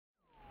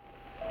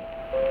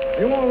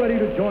You all ready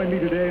to join me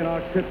today in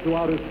our trip to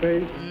outer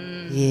space?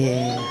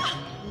 Yeah.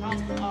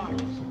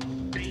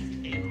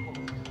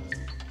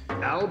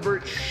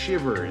 Albert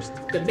Shivers.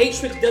 The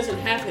Matrix doesn't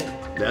have him.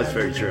 That's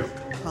very true.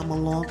 Come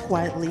along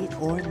quietly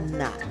or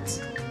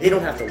not. They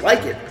don't have to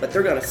like it, but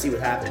they're gonna see what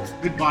happens.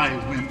 Goodbye,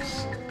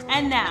 wimps.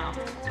 And now,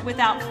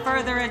 without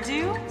further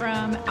ado,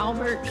 from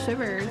Albert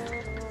Shivers.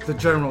 The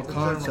general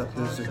concept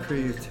is that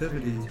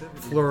creativity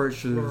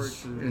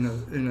flourishes in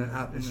an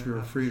atmosphere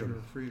of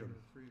freedom.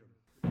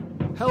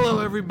 Hello,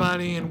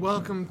 everybody, and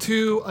welcome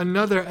to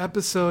another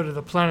episode of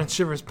the Planet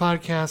Shivers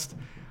podcast.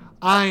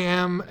 I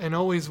am, and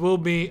always will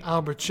be,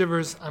 Albert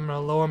Shivers. I'm going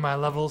to lower my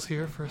levels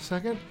here for a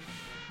second.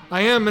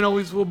 I am, and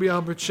always will be,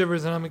 Albert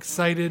Shivers, and I'm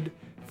excited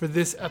for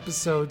this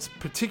episode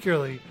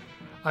particularly.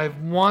 I've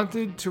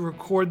wanted to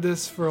record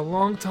this for a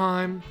long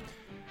time.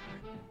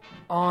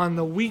 On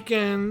the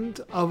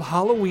weekend of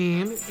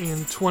Halloween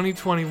in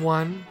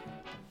 2021,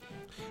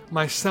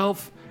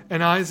 myself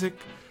and Isaac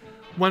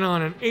went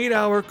on an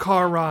 8-hour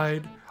car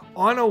ride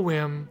on a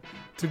whim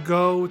to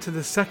go to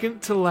the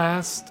second to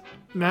last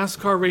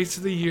NASCAR race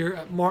of the year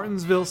at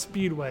Martinsville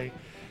Speedway.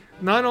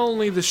 Not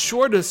only the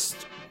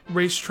shortest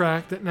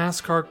racetrack that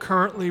NASCAR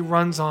currently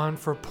runs on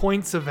for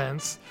points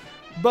events,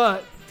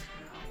 but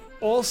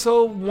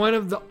also one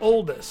of the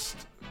oldest.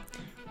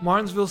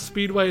 Martinsville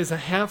Speedway is a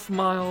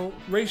half-mile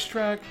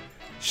racetrack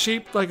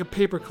shaped like a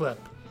paperclip.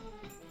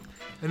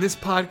 And this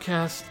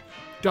podcast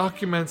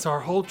documents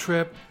our whole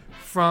trip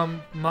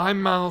from my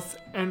mouth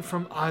and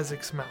from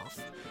Isaac's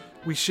mouth.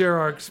 We share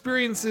our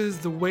experiences,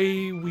 the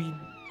way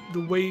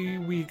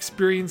we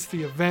experienced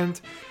the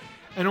event,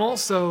 and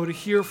also to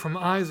hear from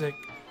Isaac,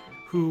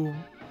 who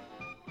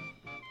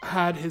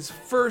had his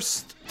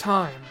first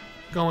time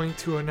going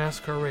to a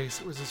NASCAR race.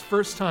 It was his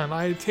first time.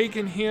 I had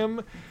taken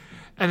him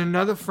and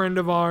another friend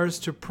of ours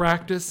to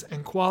practice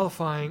and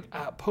qualifying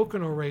at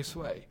Pocono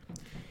Raceway.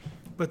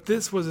 But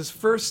this was his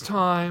first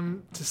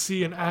time to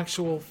see an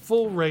actual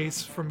full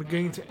race from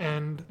beginning to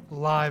end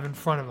live in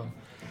front of him.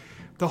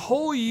 The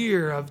whole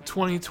year of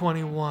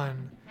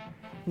 2021,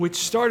 which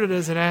started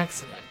as an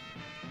accident,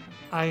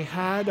 I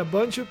had a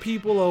bunch of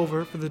people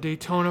over for the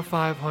Daytona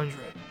 500.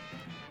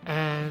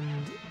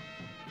 And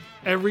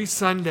every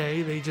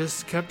Sunday, they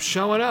just kept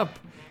showing up.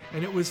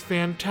 And it was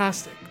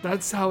fantastic.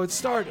 That's how it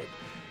started.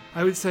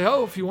 I would say,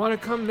 if you want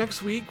to come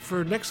next week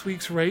for next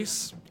week's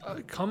race,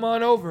 come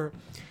on over.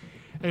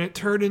 And it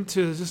turned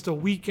into just a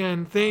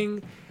weekend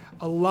thing.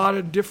 A lot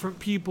of different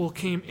people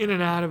came in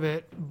and out of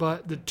it,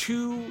 but the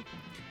two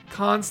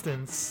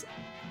constants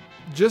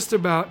just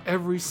about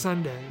every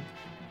Sunday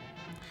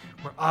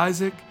were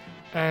Isaac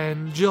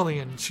and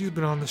Jillian. She's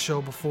been on the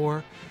show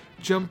before.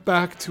 Jump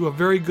back to a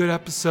very good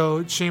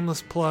episode,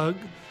 shameless plug.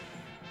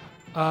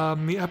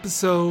 The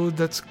episode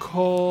that's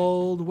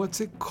called,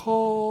 what's it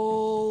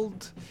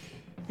called?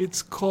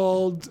 It's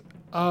called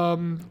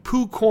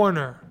Pooh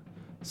Corner.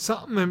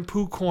 Something in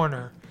Pooh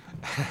Corner.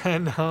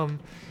 And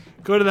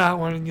go to that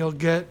one and you'll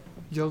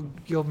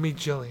meet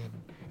Jillian.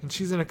 And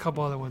she's in a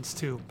couple other ones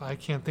too, but I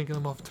can't think of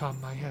them off the top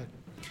of my head.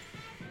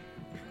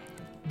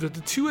 The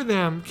two of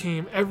them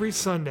came every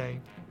Sunday.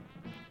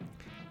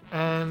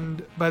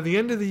 And by the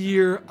end of the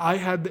year, I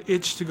had the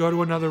itch to go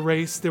to another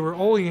race. There were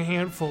only a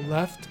handful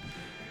left.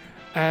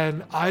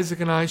 And Isaac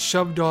and I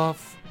shoved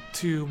off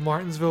to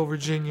Martinsville,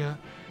 Virginia,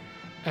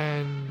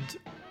 and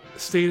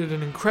stayed at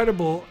an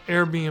incredible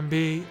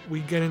Airbnb. We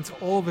get into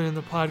all of it in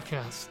the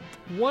podcast.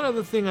 One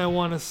other thing I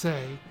want to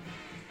say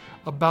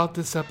about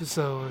this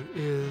episode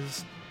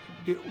is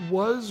it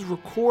was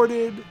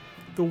recorded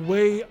the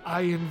way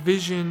I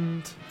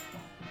envisioned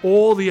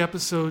all the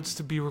episodes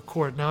to be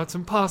recorded. Now, it's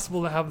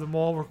impossible to have them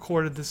all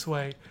recorded this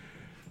way,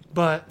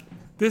 but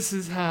this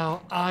is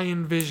how I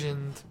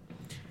envisioned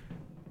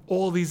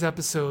all these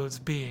episodes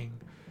being,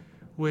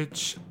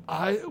 which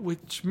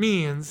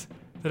means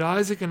that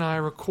Isaac and I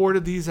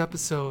recorded these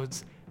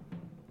episodes,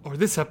 or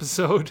this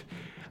episode,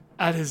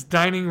 at his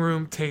dining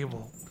room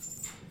table.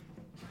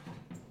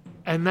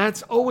 And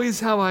that's always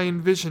how I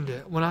envisioned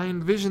it. When I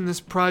envisioned this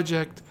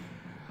project,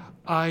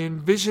 I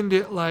envisioned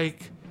it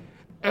like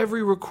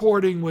every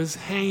recording was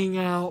hanging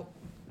out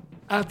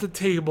at the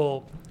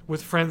table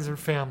with friends and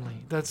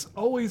family. That's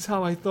always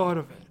how I thought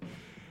of it.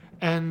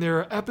 And there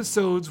are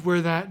episodes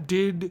where that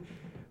did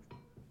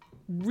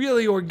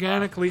really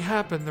organically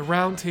happen. The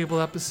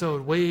Roundtable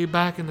episode way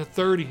back in the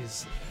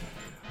 30s.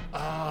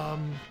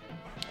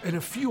 And a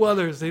few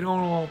others, they don't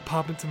all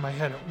pop into my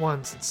head at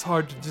once. It's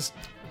hard to just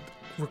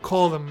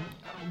recall them.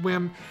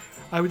 When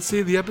I would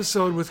say the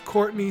episode with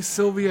Courtney,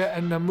 Sylvia,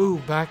 and Namu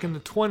back in the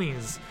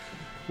 20s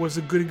was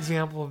a good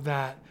example of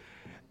that.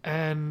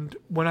 And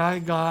when I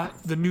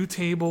got the new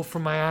table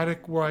from my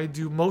attic where I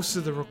do most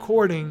of the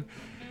recording,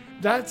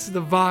 that's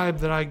the vibe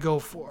that I go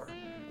for.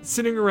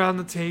 Sitting around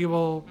the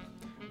table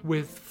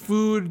with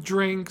food,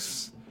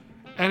 drinks,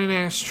 and an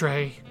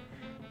ashtray,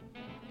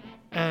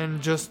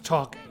 and just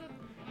talking.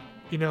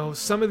 You know,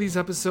 some of these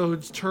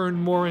episodes turned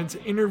more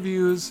into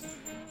interviews,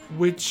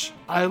 which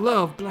I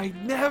love, but I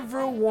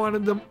never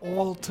wanted them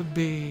all to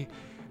be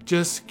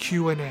just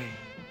Q&A.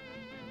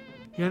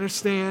 You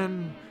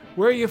understand?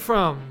 Where are you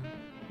from?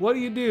 What do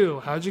you do?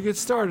 How'd you get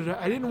started?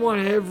 I didn't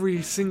want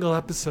every single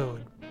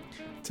episode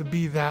to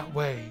be that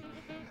way.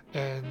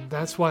 And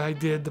that's why I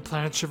did the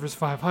Planet Shivers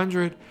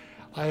 500.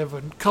 I have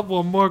a couple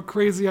of more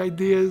crazy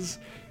ideas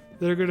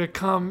that are going to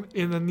come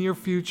in the near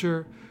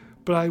future.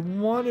 But I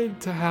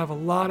wanted to have a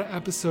lot of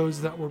episodes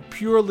that were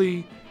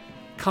purely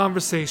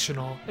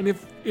conversational. And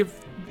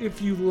if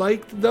you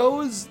liked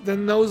those,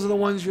 then those are the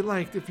ones you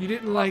liked. If you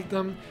didn't like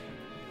them,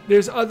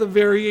 there's other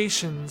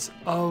variations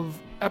of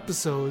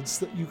episodes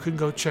that you can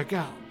go check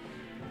out.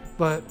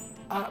 But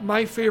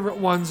my favorite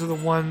ones are the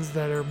ones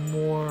that are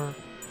more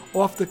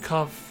off the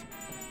cuff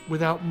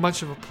without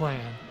much of a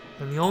plan.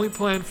 And the only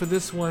plan for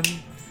this one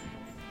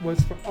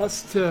was for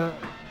us to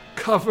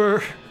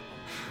cover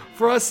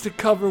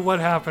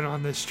what happened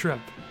on this trip.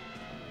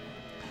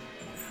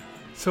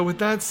 So with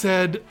that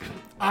said,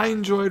 I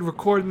enjoyed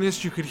recording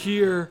this. You could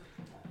hear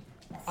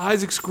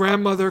Isaac's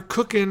grandmother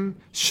cooking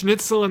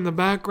schnitzel in the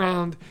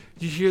background.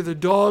 You hear the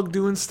dog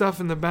doing stuff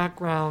in the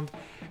background.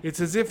 It's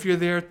as if you're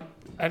there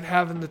and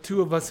having the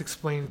two of us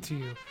explain it to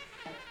you.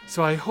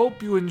 So I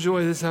hope you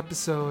enjoy this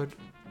episode.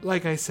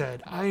 Like I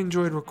said, I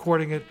enjoyed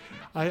recording it.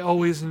 I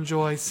always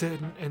enjoy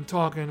sitting and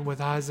talking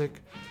with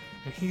Isaac.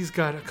 And he's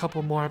got a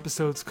couple more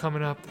episodes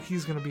coming up that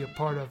he's going to be a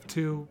part of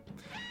too.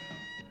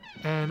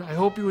 And I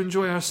hope you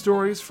enjoy our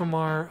stories from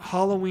our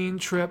Halloween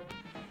trip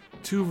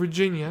to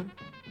Virginia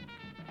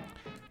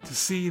to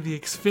see the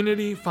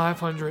Xfinity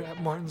 500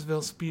 at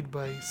Martinsville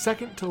Speedway,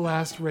 second to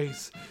last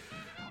race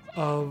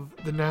of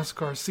the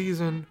NASCAR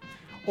season.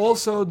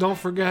 Also, don't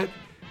forget,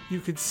 you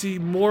could see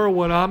more of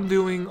what I'm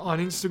doing on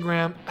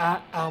Instagram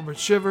at Albert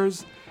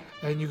Shivers,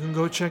 and you can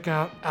go check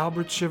out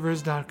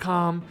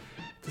albertshivers.com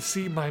to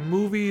see my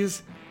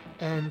movies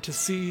and to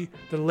see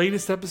the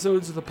latest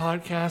episodes of the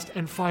podcast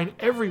and find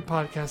every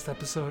podcast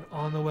episode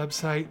on the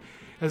website,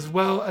 as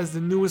well as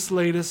the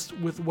latest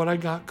with what I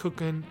got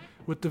cooking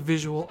with the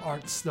visual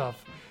art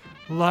stuff.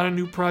 A lot of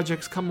new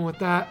projects coming with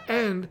that,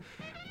 and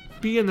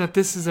being that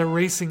this is a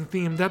racing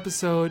themed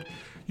episode,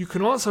 you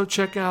can also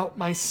check out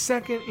my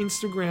second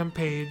Instagram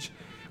page,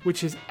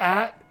 which is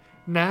at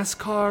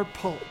NASCAR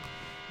Pulp,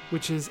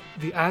 which is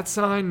the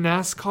 @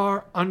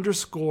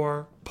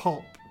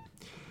 NASCAR_Pulp.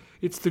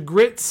 It's the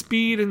grit,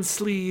 speed, and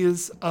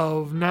sleaze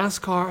of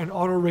NASCAR and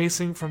auto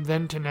racing from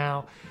then to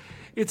now.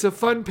 It's a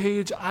fun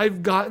page.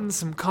 I've gotten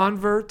some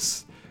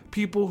converts,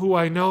 people who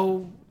I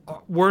know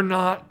were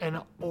not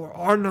or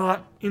are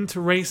not into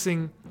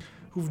racing,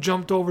 who've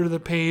jumped over to the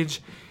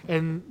page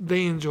and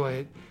they enjoy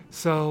it.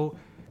 So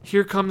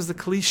here comes the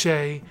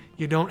cliche.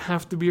 You don't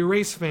have to be a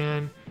race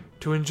fan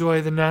to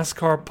enjoy the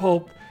NASCAR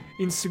Pulp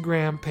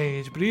Instagram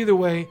page. But either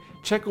way,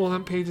 check all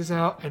them pages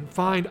out and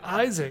find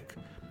Isaac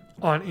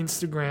on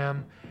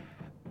Instagram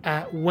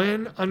at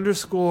when_in_zen.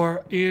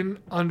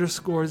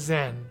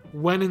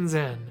 When and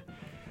Zen.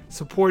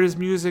 Support his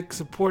music,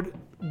 support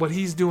what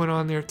he's doing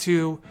on there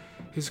too.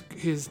 His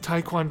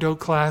Taekwondo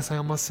class, I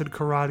almost said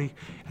karate,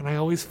 and I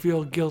always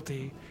feel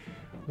guilty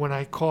when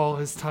I call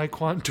his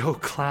Taekwondo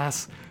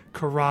class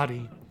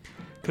karate,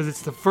 because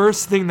it's the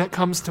first thing that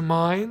comes to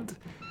mind,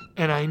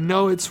 and I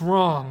know it's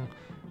wrong,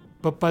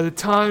 but by the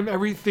time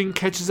everything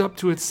catches up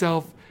to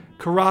itself,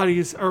 karate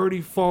is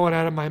already fallen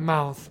out of my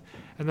mouth,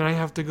 and then I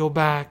have to go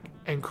back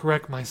and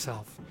correct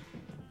myself,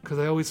 because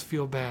I always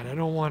feel bad. I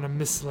don't want to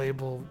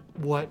mislabel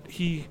what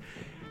he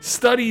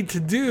studied to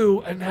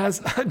do and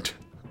has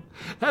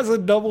a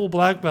double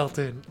black belt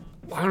in.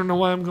 I don't know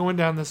why I'm going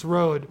down this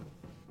road.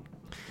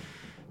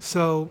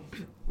 So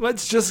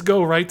let's just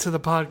go right to the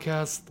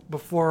podcast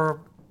before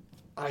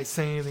I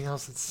say anything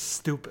else that's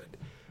stupid.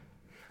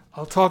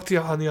 I'll talk to you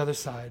on the other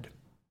side.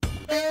 It's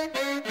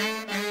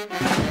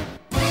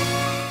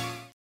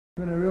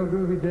been a real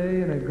groovy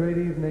day and a great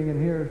evening,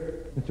 and here's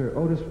Mr.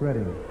 Otis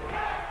Redding.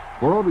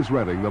 For Otis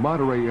Redding, the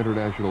Monterey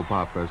International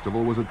Pop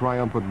Festival was a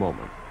triumphant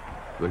moment.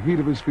 The heat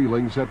of his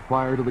feelings set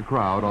fire to the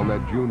crowd on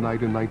that June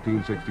night in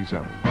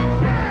 1967.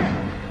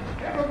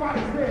 Everybody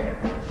say,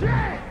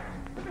 Jack!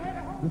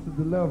 This is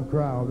the love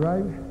crowd,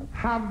 right?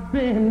 I've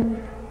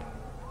been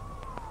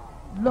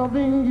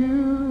loving you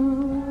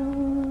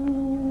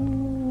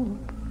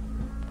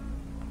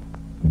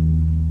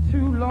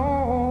too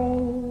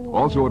long.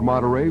 Also at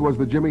Monterey was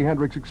the Jimi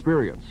Hendrix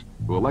Experience,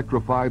 who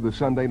electrified the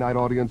Sunday night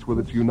audience with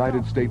its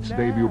United States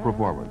debut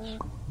performance.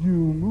 You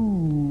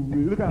move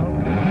me, look out.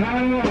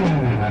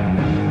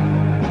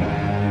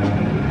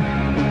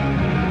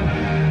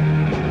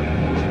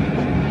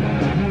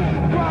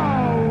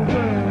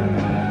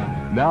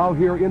 Now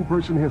hear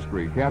in-person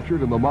history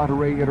captured in the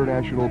Monterey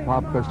International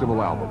Pop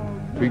Festival album,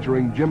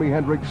 featuring Jimi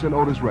Hendrix and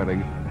Otis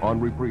Redding on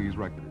Reprise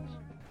Records.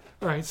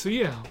 All right, so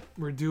yeah,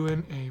 we're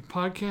doing a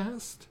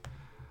podcast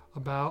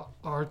about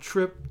our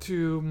trip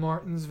to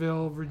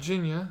Martinsville,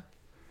 Virginia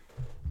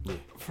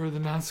for the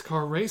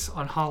NASCAR race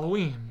on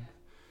Halloween.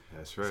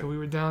 That's right. So we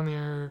were down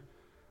there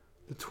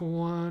the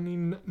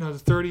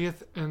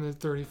 30th and the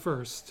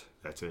 31st.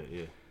 That's it,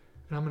 yeah.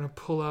 And I'm going to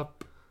pull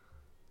up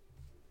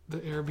the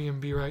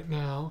Airbnb right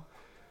now.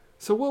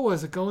 So what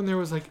was it? Going there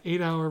was like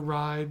 8-hour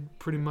ride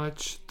pretty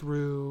much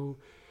through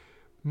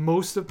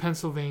most of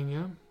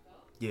Pennsylvania,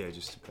 Yeah,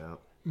 just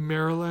about.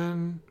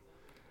 Maryland,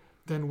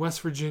 then West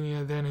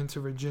Virginia, then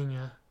into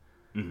Virginia,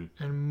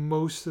 and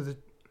most of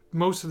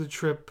the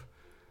trip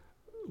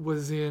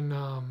was in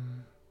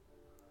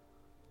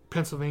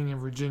Pennsylvania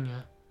and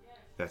Virginia.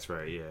 That's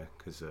right, yeah,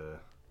 because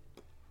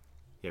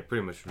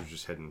pretty much we're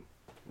just heading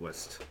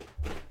west,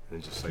 and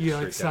then just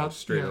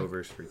straight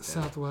over, straight down.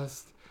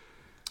 Southwest.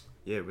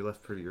 Yeah, we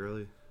left pretty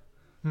early.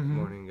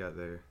 Morning, got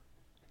there.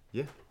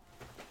 Yeah,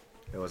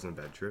 it wasn't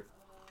a bad trip.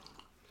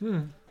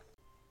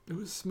 It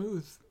was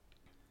smooth.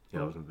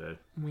 Yeah, it wasn't bad.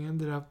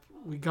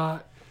 We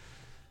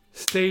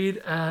stayed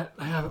at,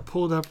 I have it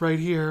pulled up right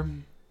here.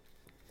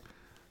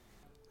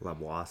 La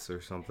Boisse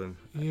or something.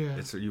 Yeah.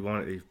 You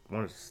want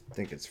to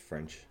think it's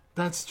French.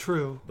 That's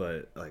true.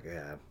 But,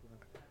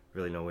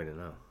 really no way to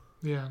know.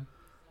 Yeah.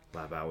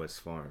 La Boisse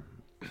Farm.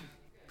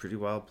 Pretty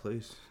wild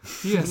place.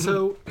 Yeah,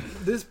 so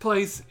this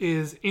place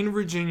is in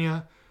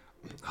Virginia,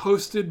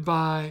 hosted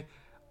by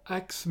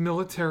a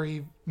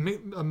military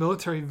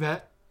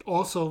vet,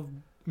 also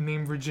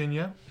named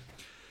Virginia.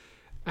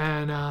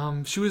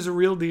 And she was a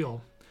real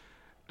deal.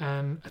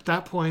 And at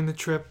that point in the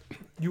trip,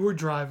 you were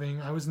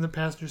driving. I was in the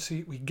passenger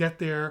seat. We get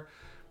there.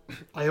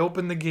 I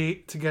open the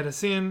gate to get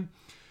us in.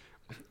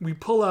 We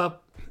pull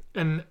up,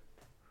 and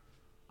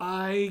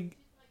I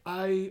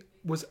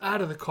was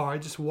out of the car. I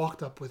just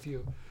walked up with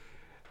you.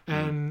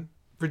 And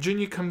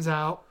Virginia comes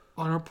out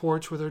on our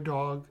porch with her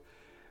dog.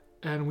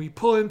 And we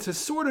pull into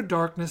sort of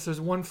darkness. There's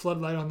one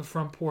floodlight on the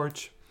front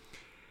porch.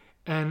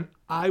 And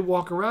I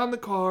walk around the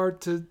car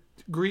to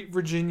greet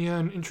Virginia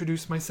and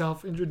introduce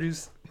myself,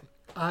 introduce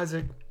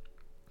Isaac.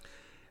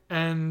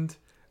 And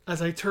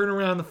as I turn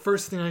around, the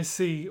first thing I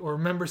see or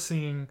remember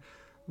seeing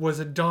was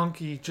a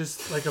donkey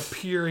just like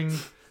appearing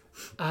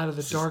out of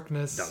the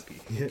darkness.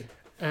 Donkey.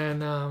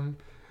 And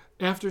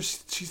after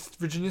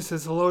Virginia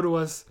says hello to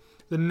us,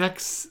 the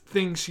next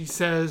thing she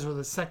says, or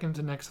the second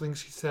to next thing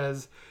she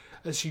says,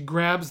 as she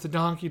grabs the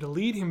donkey to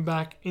lead him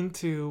back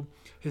into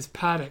his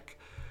paddock,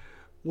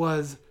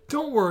 was,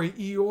 "Don't worry,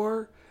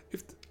 Eeyore.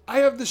 I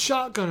have the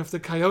shotgun if the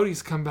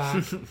coyotes come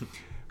back."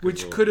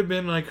 Which could have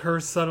been like her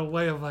subtle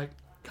way of like,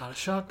 got a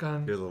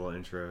shotgun. Good little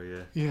intro,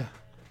 yeah. Yeah.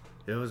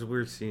 Yeah, it was a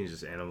weird scene,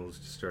 just animals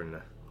just starting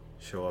to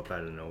show up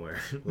out of nowhere.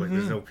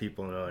 There's no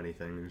people, no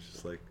anything. It was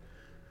just like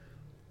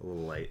a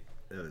little light.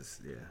 It was,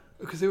 yeah.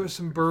 Because there were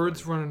some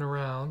birds running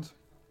around.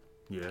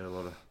 Yeah, a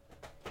lot of.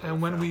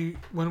 And when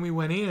we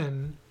went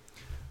in,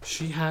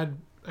 she had,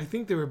 I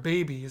think they were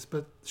babies,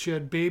 but she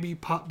had baby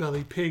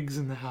potbelly pigs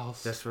in the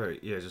house. That's right.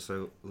 Yeah, just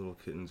like little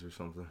kittens or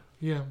something.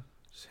 Yeah.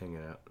 Just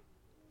hanging out.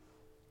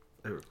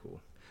 They were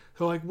cool.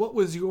 So, like, what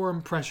was your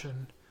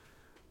impression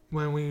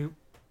when we,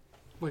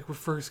 were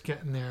first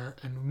getting there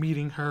and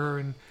meeting her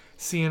and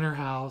seeing her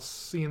house,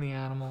 seeing the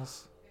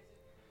animals?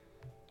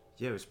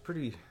 Yeah, it was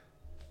pretty,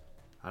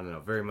 I don't know,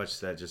 very much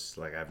that just,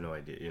 I have no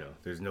idea,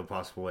 there's no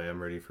possible way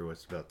I'm ready for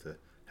what's about to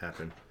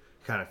happen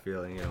kind of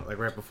feeling,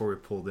 right before we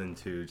pulled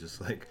into,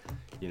 just,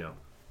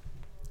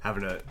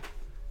 having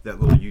that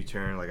little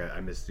U-turn,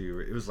 I missed you.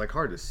 It was,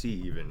 hard to see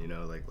even,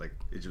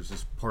 it was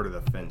just part of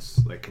the fence,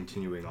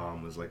 continuing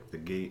on was, the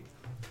gate.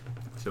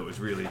 So it was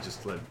really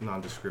just, a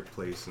nondescript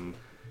place, and,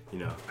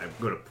 I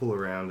go to pull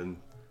around in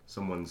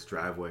someone's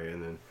driveway,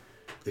 and then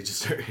they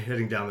just start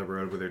heading down the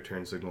road with their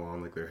turn signal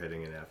on, they're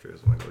heading in after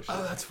us. I'm like, oh, shit.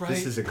 Oh, that's right.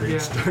 This is a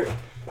great start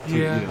to,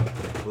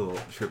 yeah. A little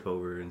trip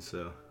over, and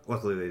so,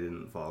 luckily they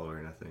didn't follow or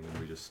anything, and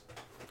we just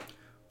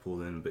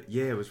pulled in. But,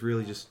 yeah, it was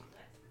really just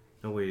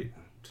no way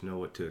to know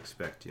what to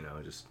expect,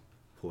 just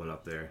pulling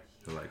up there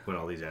and when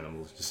all these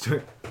animals just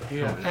start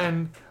coming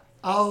and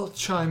I'll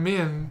chime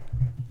in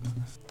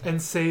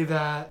and say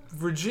that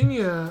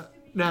Virginia,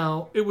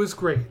 now, it was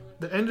great.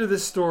 The end of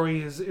this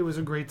story is it was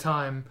a great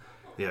time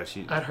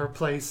at her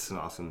place. It's an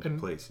awesome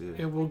place, yeah.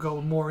 And we'll go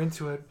more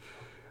into it.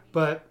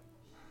 But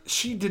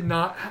she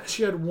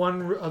had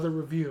one other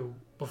review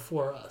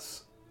before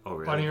us. Oh,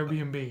 really? On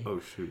Airbnb. Oh,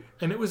 shoot.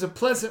 And it was a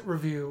pleasant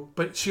review,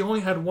 but she only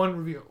had one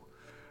review.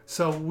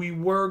 So we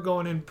were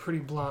going in pretty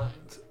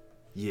blind.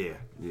 Yeah.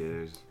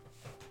 You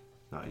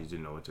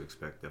didn't know what to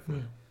expect,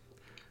 definitely.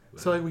 Yeah.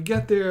 So we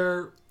get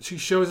there, she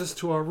shows us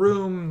to our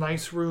room,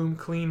 nice room,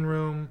 clean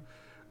room.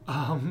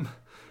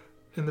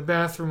 In the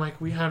bathroom,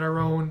 we had our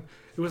own,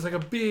 it was like a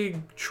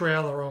big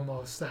trailer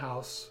almost, the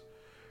house.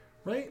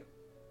 Right?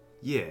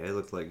 Yeah, it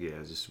looked like,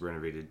 just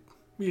renovated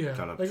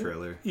kind of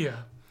trailer. Yeah.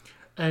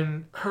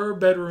 And her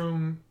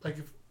bedroom,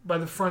 by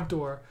the front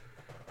door,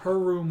 her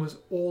room was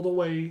all the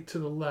way to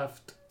the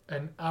left,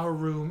 and our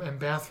room and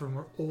bathroom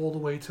were all the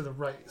way to the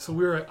right. So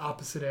we were at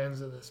opposite ends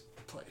of this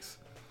place.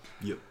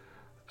 Yep.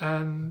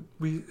 And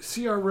we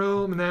see our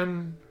room, and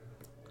then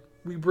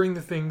we bring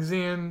the things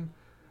in,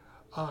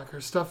 her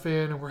stuff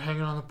in, and we're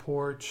hanging on the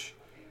porch.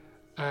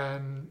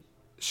 And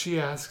she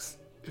asks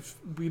if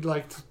we'd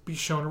like to be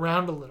shown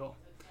around a little.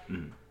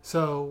 Mm.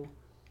 So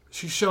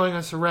she's showing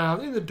us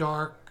around in the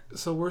dark.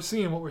 So we're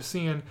seeing what we're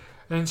seeing. And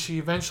then she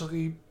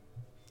eventually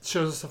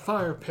shows us a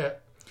fire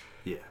pit.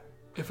 Yeah.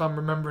 If I'm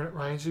remembering it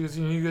right. She goes,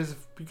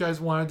 if you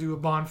guys want to do a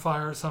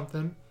bonfire or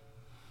something,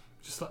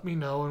 just let me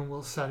know and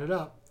we'll set it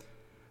up.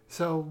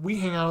 So we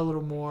hang out a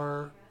little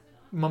more,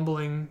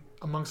 mumbling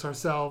amongst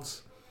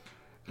ourselves,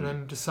 and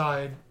then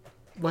decide,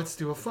 let's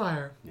do a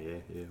fire. Yeah.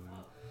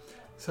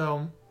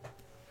 So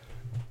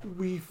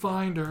we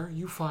find her,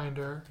 you find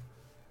her.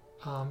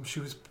 She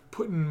was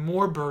putting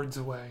more birds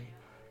away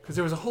because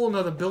there was a whole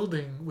nother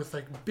building with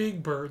like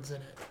big birds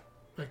in it.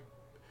 Like,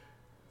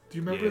 do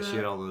you remember that? She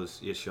had all those.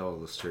 Yeah, she had all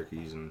those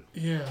turkeys and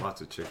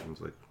lots of chickens,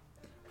 like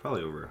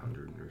probably over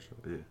 100 or so.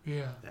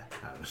 Yeah.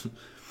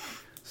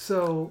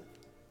 So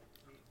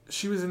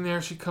she was in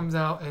there. She comes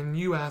out, and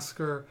you ask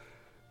her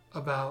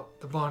about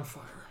the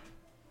bonfire.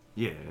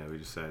 Yeah. We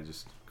decided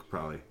just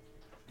probably,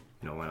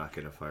 why not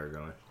get a fire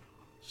going?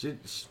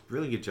 She's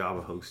really good job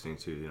of hosting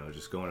too,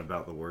 just going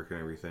about the work and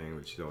everything,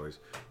 but she's always,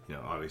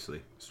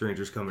 obviously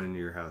strangers coming into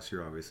your house,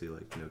 you're obviously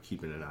like,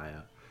 keeping an eye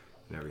out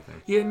and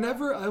everything. Yeah,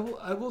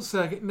 I will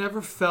say, it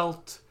never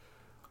felt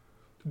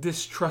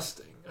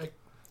distrusting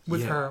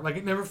with her. Like,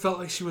 it never felt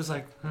like she was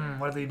like,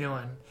 what are they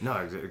doing? No,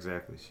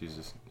 exactly. She's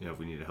just, if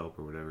we needed help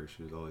or whatever,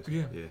 she was always,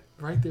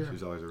 right there. She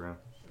was always around.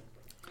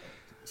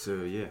 So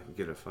we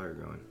get a fire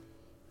going.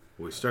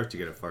 We start to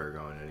get a fire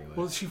going anyway.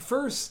 Well, she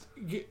first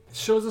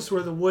shows us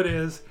where the wood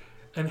is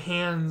and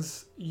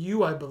hands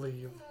you, I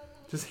believe,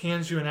 just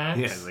hands you an axe.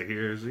 Yeah, like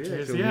here's the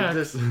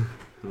axe.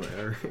 Like,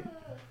 all right.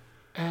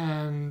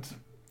 And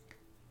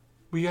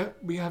we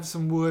have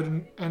some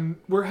wood and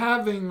we're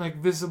having like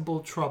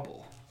visible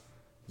trouble.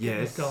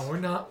 Yeah,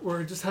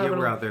 we're just having.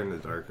 We're out there in the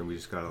dark and we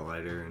just got a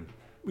lighter and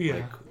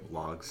like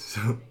logs.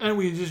 So. And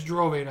we just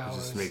drove 8 hours.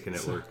 Just making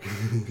it work.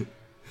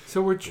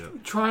 So we're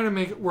trying to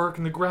make it work,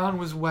 and the ground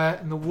was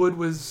wet, and the wood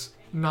was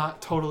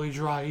not totally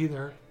dry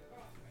either.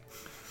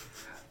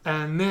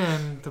 And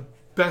then the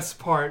best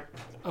part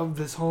of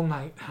this whole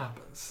night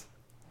happens.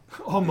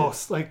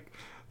 Almost, like,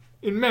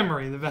 in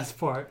memory, the best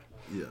part.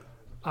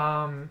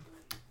 Yeah.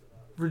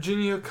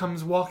 Virginia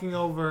comes walking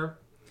over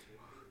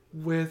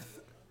with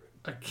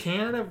a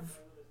can of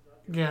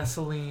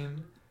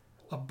gasoline,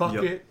 a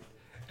bucket,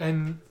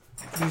 and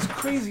these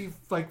crazy,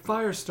 like,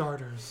 fire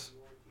starters.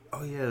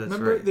 Oh, yeah, that's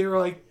Remember, right. they were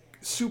like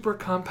super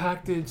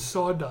compacted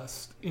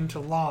sawdust into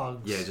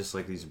logs. Yeah, just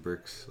like these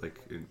bricks, like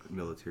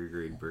military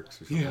grade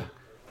bricks or something. Yeah.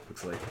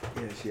 Looks like,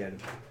 she had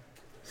them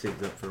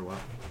saved up for a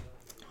while.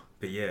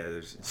 But yeah,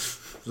 there's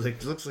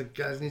like, looks like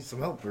guys need some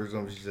help or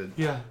something. She said,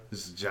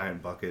 this is a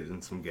giant bucket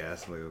and some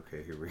gas. I'm like,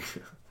 okay, here we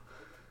go.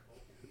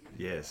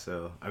 Yeah,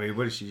 so, I mean,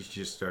 what did she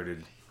just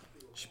started,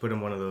 she put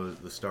in one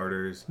of the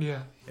starters.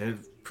 Yeah. And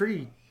it's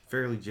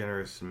fairly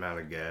generous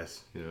amount of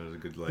gas. It was a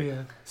good,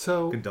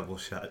 good double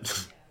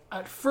shot.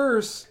 At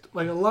first,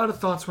 like, a lot of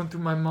thoughts went through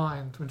my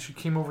mind when she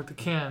came over with the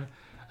can.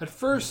 At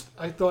first,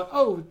 I thought,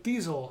 oh,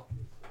 diesel.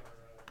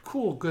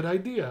 Cool, good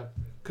idea.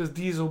 Because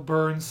diesel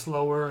burns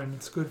slower and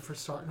it's good for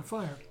starting a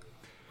fire.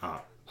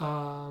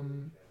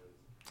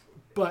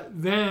 But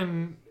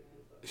then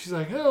she's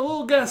like, hey, a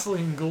little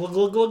gasoline, glug,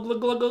 glug, glug, glug,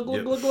 glug, glug,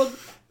 glug, glug, glug,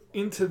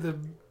 into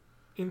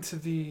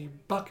the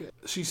bucket.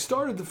 She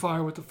started the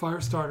fire with the fire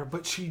starter,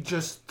 but she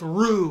just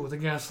threw the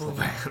gasoline.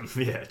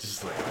 Yeah,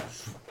 just like...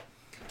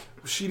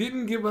 She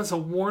didn't give us a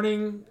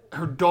warning.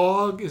 Her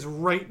dog is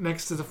right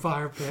next to the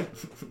fire pit.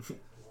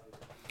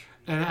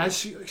 And as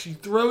she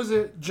throws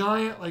it,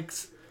 giant, like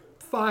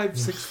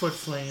 5-6 foot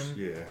flame.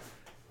 Yeah.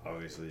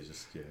 Obviously,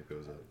 it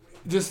goes up.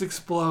 Just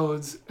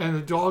explodes. And the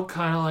dog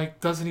kind of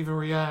like doesn't even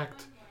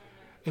react.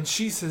 And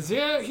she says,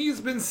 yeah, he's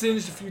been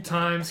singed a few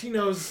times. He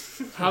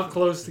knows how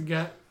close to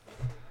get.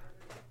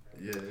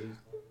 Yeah.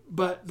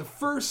 But the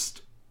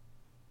first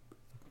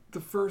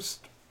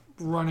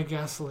run of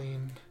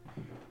gasoline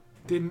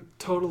didn't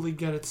totally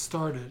get it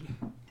started.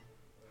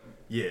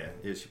 Yeah,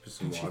 she put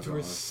some logs on. She threw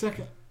a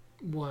second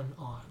one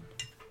on.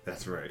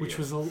 That's right. Which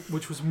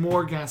was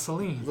more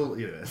gasoline. A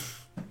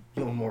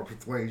little more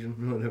persuasion,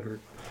 whatever.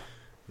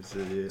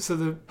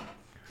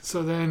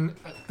 So then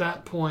at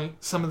that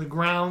point, some of the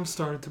ground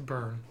started to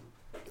burn.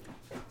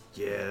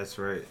 Yeah, that's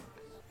right.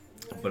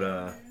 But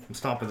I'm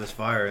stomping this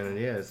fire, and then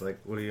it's like,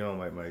 what do you know?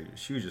 My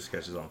shoe just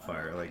catches on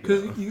fire, like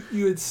because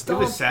you had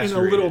stopped in a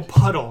little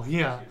puddle,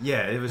 yeah.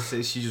 Yeah, it was.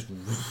 She just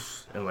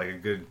and like a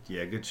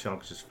good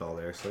chunk just fell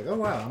there. It's like, oh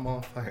wow, I'm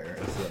on fire.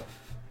 So,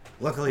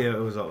 luckily, it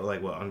was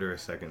like under a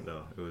second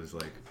though. It was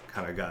like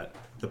kind of got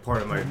the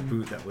part of my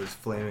boot that was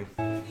flaming.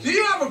 Do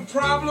you have a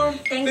problem?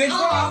 They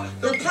call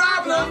the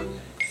problem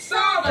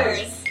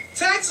solvers.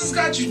 Texas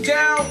got you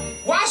down.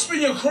 Wasp in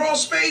your crawl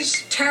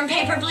space. Term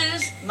paper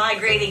blues.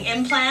 Migrating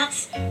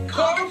implants.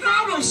 Call the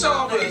problem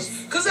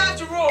solvers. Because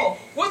after all,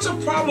 what's a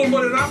problem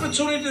but an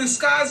opportunity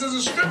disguised as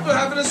a stripper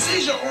having a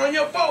seizure on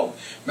your boat?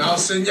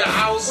 Mouse in your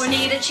house. Or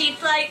need a cheap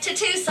flight to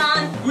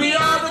Tucson. We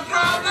are the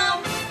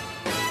problem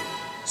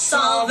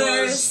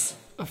solvers.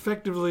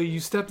 Effectively,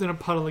 you stepped in a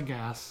puddle of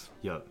gas.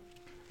 Yup.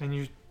 And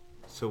you...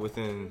 So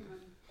within...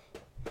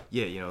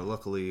 Yeah,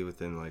 luckily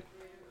within like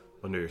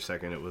under a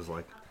second it was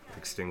like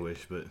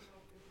extinguished, but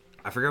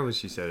I forgot what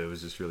she said. It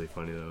was just really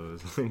funny though. It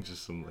was like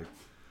just some like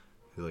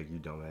you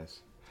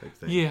dumbass type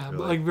thing. Yeah,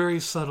 but like very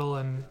subtle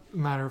and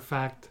matter of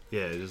fact.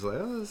 Yeah, just like,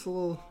 oh, it's a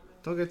little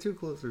don't get too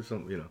close or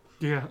something, you know.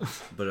 Yeah.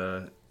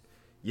 But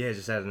yeah,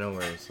 just out of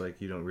nowhere, it's like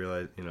you don't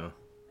realize, you know,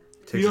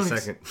 it takes a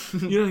second.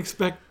 You don't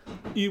expect.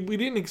 We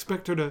didn't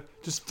expect her to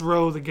just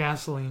throw the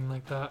gasoline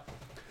like that.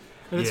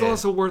 And it's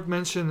also worth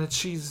mentioning that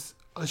she's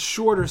a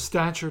shorter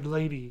statured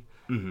lady.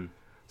 Mm-hmm.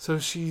 So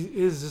she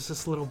is just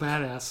this little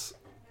badass.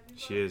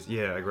 She is,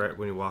 yeah. Like right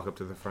when you walk up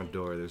to the front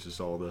door, there's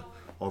just all the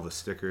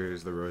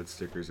stickers, the road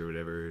stickers or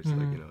whatever. It's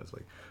like, you know, it's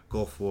like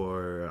Gulf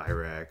War,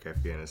 Iraq,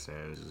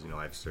 Afghanistan. It's just, you know,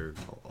 I've served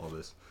all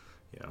this.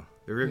 You know,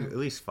 there were at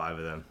least 5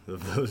 of them.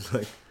 Of those,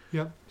 like,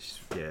 yep.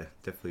 Yeah,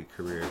 definitely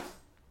career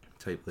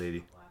type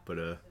lady. But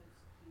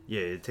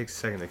yeah, it takes a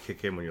second to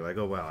kick in when you're like,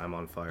 oh wow, I'm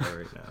on fire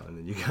right now, and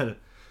then you gotta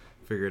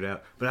figure it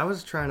out. But I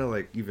was trying to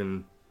like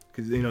even.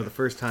 Because, you know, the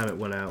first time it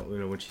went out, you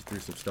know, when she threw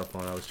some stuff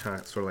on, I was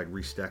trying to sort of, like,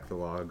 restack the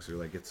logs or,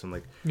 like, get some,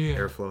 like,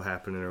 airflow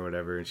happening or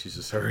whatever. And she's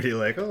just already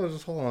like, oh,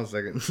 just hold on a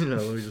second. You know,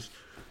 let me just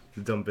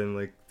dump in,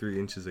 like, 3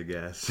 inches of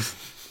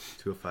gas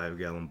to a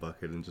 5-gallon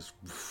bucket and just...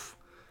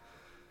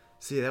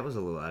 See, that was a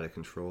little out of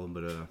control,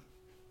 but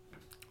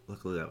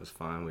luckily that was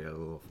fine. We had a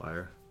little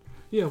fire.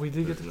 Yeah, we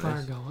did get the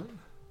fire going.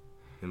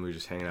 And we were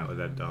just hanging out with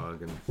that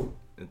dog, and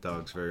the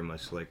dog's very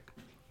much like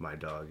my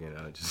dog, you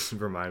know. It just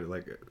reminded,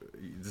 like,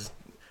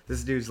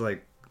 this dude's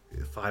like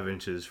 5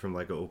 inches from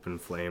like an open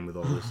flame with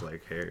all this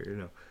like hair, you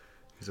know.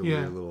 He's a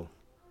weird little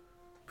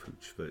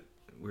pooch, but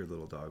weird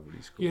little dog, but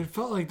he's cool. Yeah, it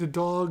felt like the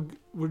dog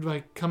would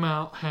like come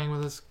out, hang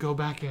with us, go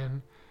back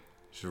in.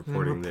 Just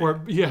reporting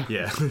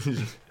Yeah.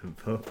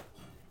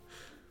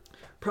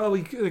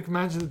 Probably like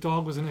imagine the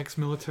dog was an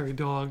ex-military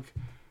dog,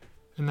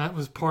 and that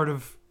was part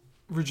of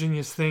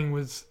Virginia's thing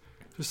was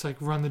just like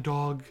run the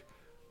dog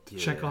to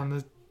check on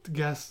the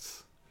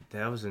guests.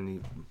 That was a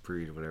neat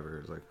breed or whatever.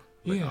 It was like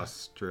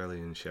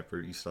Australian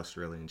Shepherd, East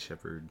Australian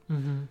Shepherd,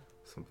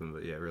 something.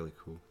 But yeah, really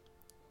cool.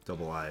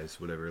 Double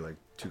eyes, whatever, like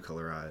 2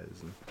 color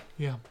eyes. And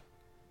yeah,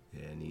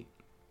 neat.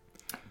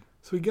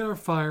 So we get our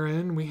fire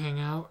in, we hang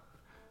out,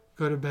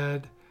 go to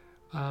bed.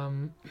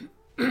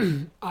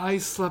 I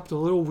slept a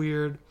little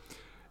weird,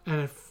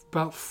 and at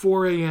about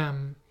 4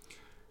 a.m.,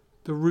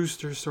 the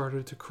rooster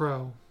started to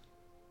crow.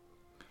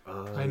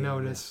 I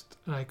noticed,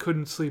 and I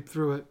couldn't sleep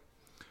through it.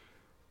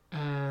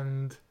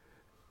 And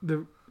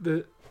the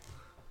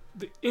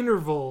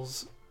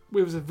intervals,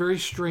 it was a very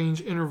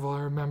strange interval,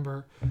 I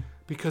remember,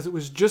 because it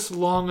was just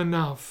long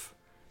enough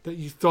that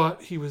you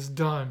thought he was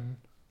done.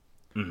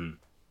 Mm-hmm.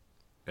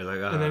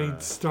 And then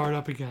he'd start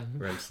up again.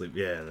 REM sleep,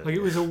 yeah. Like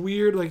it was a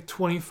weird, like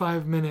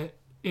 25-minute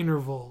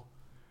interval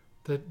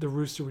that the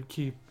rooster would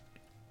keep.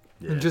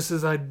 Yeah. And just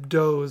as I'd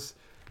doze,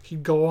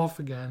 he'd go off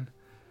again.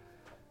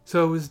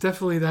 So it was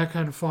definitely that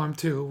kind of farm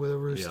too, with a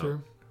rooster.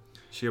 Yeah.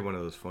 She had one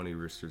of those funny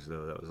roosters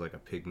though. That was like a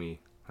pygmy.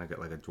 I got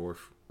like a dwarf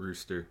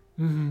rooster,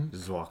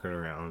 just walking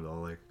around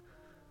all like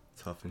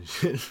tough and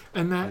shit.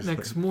 And that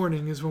next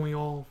morning is when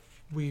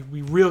we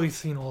really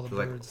seen all the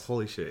birds. Like,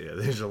 holy shit! Yeah,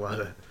 there's a lot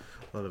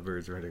of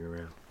birds running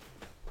around.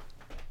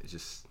 It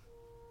just,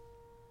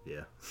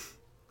 yeah,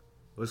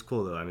 it was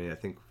cool though. I mean, I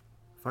think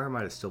fire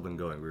might have still been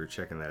going. We were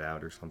checking that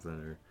out or something,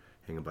 or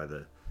hanging by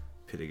the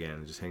pit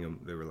again. Just hanging.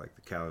 There were like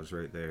the cows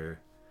right there.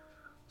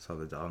 Saw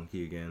the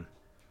donkey again,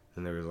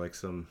 and there was like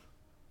some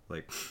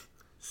like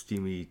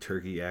steamy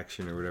turkey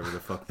action or whatever the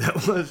fuck that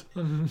was.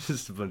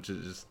 Just a bunch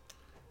of just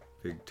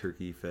big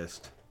turkey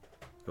fest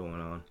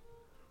going on.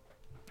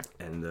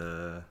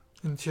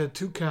 And she had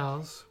 2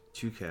 cows.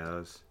 2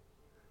 cows.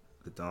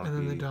 The donkey. And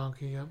then the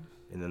donkey, yep.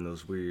 And then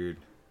those weird,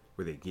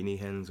 were they guinea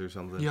hens or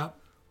something? Yep.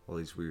 All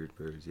these weird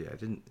birds. Yeah,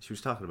 she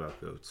was talking about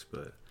goats,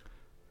 but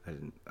I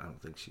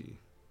don't think she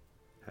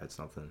had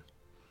something.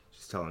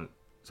 She's talking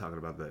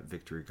about that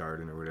Victory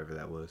Garden or whatever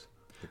that was.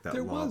 Like that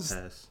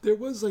there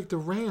was like the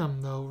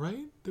ram though,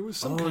 right? There was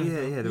some kind of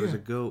goat. There was a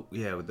goat,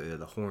 with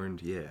the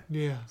horned, Yeah.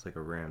 It's like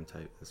a ram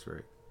type, that's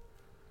right.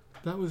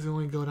 That was the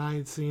only goat I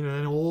had seen,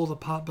 and all the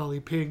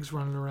potbelly pigs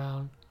running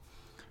around,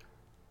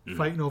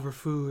 fighting over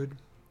food.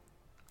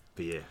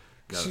 But yeah.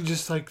 No. She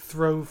just like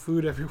throw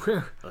food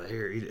everywhere. Oh,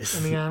 here, eat it.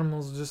 And the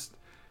animals just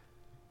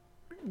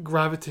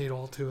gravitate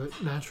all to it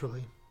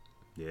naturally.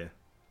 Yeah.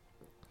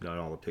 Not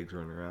all the pigs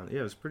running around.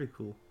 Yeah, it was pretty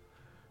cool.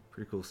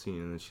 Pretty cool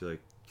scene. And then she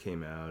like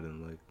came out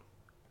and like,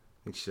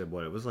 I think she said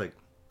it was like,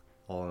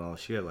 all in all,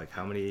 she had like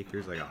how many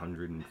acres? Like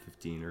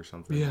 115 or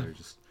something. Yeah. Or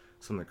just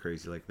something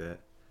crazy like that.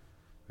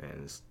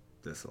 Man,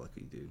 that's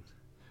lucky, dude.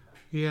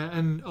 Yeah,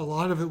 and a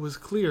lot of it was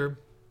clear.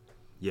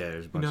 Yeah,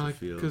 there's a bunch of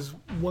fields. Because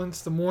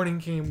once the morning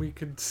came, we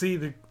could see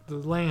the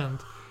land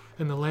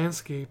and the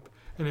landscape,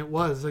 and it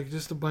was like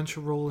just a bunch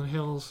of rolling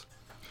hills.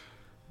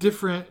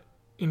 Different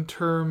in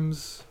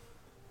terms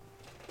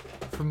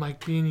from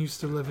like being used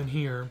to living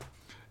here,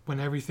 when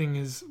everything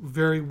is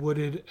very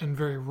wooded and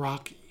very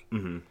rocky.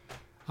 Mm-hmm.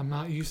 I'm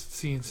not used to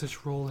seeing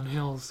such rolling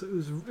hills. It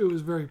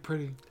was very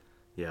pretty.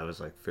 Yeah, it was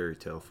like fairy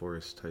tale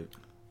forest type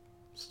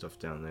stuff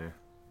down there.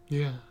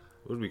 Yeah.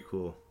 It would be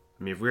cool.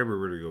 I mean, if we ever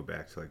were to go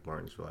back to like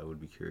Martinsville, I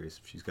would be curious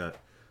if she's got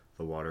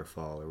the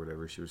waterfall or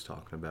whatever she was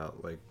talking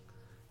about, like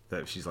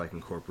that she's like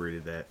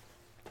incorporated that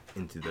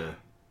into the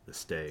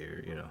stay,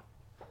 or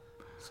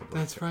So,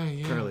 That's right,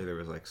 yeah. Apparently there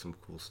was like some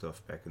cool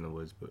stuff back in the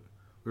woods, but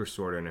we were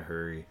sort of in a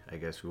hurry. I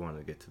guess we wanted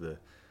to get to the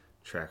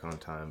track on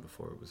time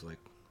before it was like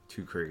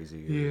too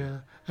crazy. Yeah,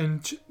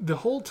 and the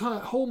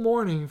whole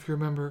morning, if you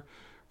remember,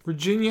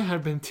 Virginia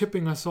had been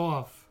tipping us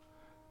off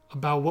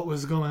about what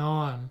was going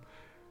on.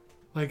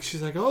 Like,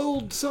 she's like,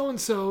 old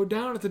so-and-so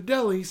down at the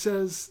deli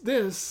says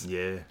this.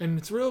 Yeah. And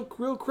it's real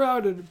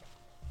crowded.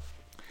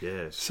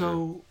 Yeah,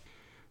 So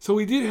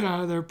we did get out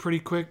of there pretty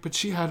quick, but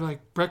she had,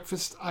 like,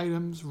 breakfast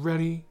items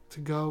ready to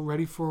go,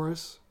 ready for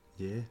us.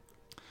 Yeah.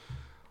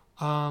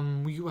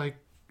 We, like,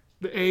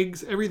 the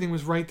eggs, everything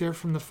was right there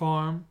from the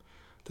farm.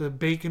 The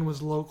bacon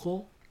was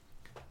local.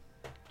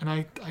 And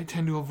I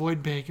tend to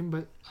avoid bacon,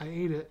 but I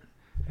ate it.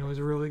 And it was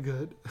really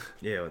good.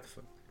 Yeah, what the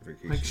fuck?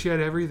 Vacation. Like, she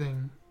had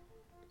everything.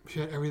 She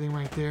had everything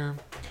right there.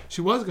 She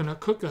was going to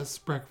cook us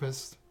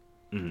breakfast.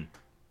 Mm-hmm.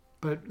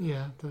 But,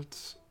 yeah,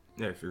 that's...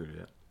 Yeah, I figured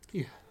it out.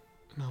 Yeah.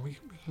 No, we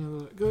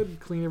handled it good,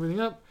 cleaned everything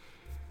up,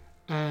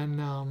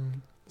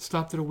 and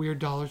stopped at a weird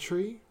Dollar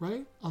Tree,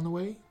 right, on the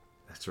way?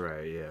 That's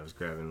right, yeah. I was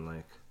grabbing,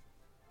 like,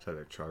 it's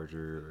either a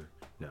charger or...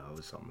 No, it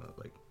was something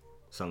like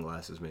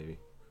sunglasses, maybe.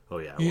 Oh,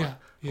 yeah.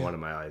 I wanted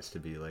my eyes to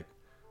be, like,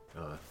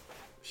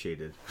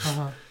 shaded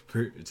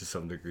to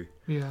some degree.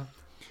 Yeah.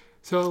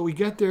 So we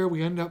get there,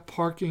 we end up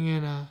parking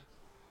in a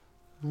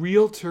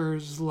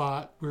realtor's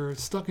lot. We're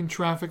stuck in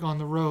traffic on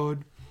the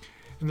road,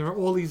 and there are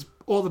all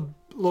the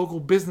local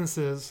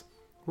businesses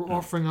were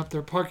offering up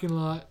their parking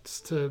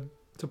lots to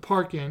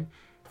park in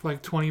for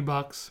like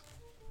 $20.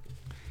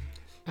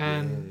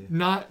 And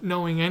not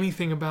knowing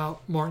anything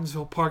about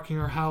Martinsville parking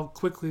or how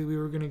quickly we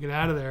were going to get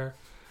out of there,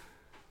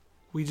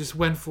 we just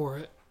went for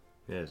it.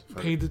 Yeah,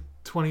 paid the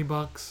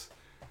 $20,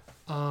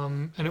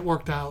 and it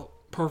worked out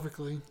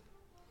perfectly.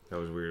 That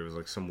was weird. It was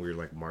like some weird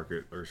like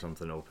market or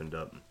something opened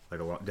up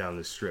like down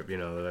the strip. You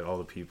know, like all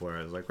the people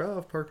are like,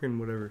 well, parking,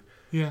 whatever.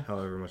 Yeah.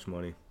 However much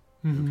money.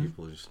 Mm-hmm. And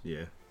people just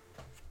there's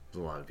a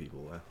lot of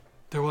people.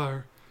 There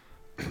were.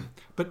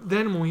 But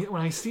then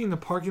when I seen the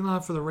parking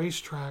lot for the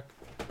racetrack,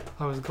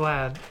 I was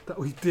glad that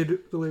we did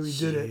it the way we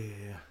did it.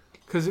 Yeah.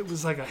 Because it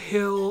was like a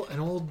hill and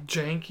old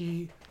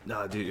janky.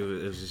 No, dude,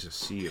 it was just a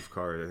sea of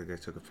cars. I think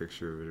I took a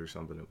picture of it or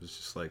something. It was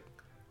just like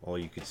all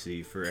you could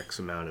see for X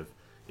amount of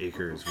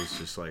acres was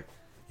just like,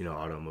 you know,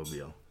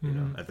 automobile. You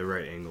know, at the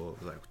right angle. It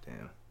was like,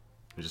 damn.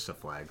 There's just a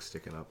flag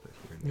sticking up.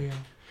 Yeah.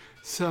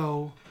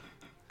 So,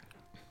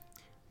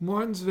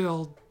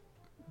 Martinsville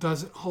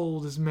doesn't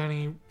hold as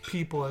many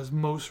people as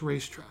most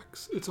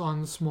racetracks. It's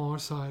on the smaller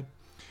side.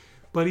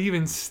 But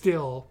even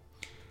still,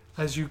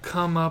 as you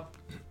come up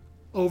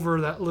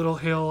over that little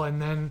hill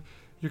and then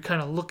you're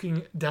kind of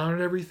looking down at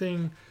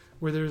everything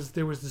where there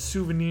was the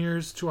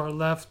souvenirs to our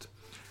left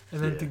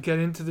and then to get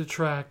into the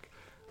track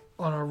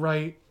on our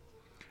right,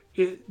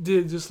 it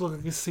did just look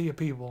like a sea of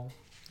people.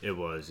 It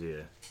was,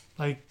 yeah.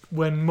 Like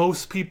when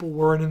most people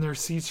weren't in their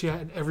seats yet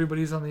and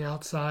everybody's on the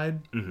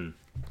outside. Mm-hmm.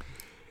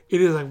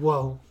 It is like,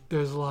 whoa,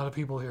 there's a lot of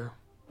people here.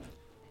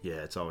 Yeah,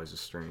 it's always a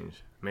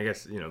strange. I mean, I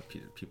guess, you know,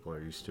 people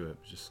are used to it.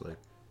 Just like,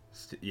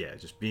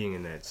 just being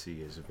in that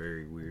sea is a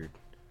very weird,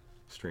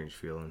 strange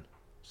feeling.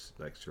 Just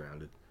like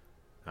surrounded.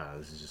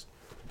 This is just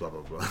blah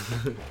blah blah.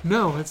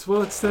 No,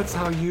 that's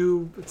how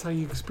you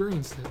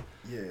experienced it.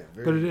 Yeah,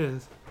 but it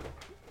is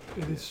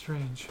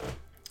strange.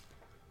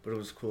 But it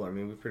was cool. I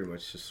mean, we pretty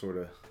much just sort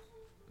of,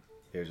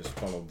 just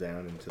funneled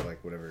down into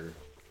like whatever,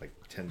 like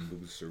 10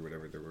 booths or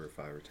whatever there were,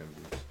 5 or 10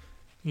 booths.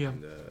 Yeah.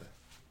 And,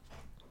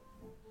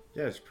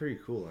 it's pretty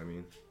cool. I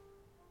mean,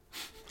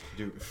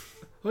 dude.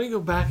 Let me go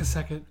back a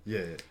second.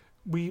 Yeah.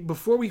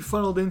 Before we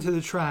funneled into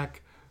the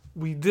track,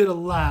 we did a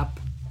lap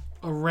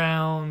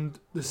around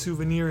the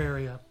souvenir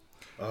area.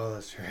 Oh,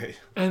 that's right.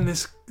 And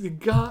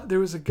there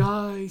was a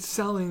guy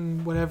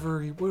selling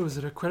whatever. What was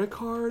it? A credit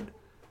card?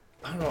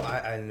 I don't know.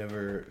 I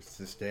never. To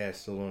this day, I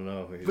still don't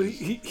know. But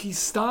he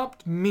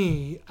stopped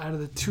me out of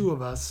the two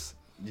of us.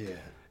 Yeah.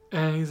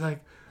 And he's like,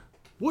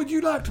 "Would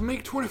you like to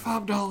make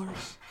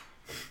 $25?"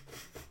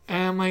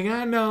 And I'm like,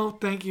 no,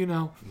 thank you,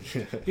 no.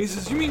 He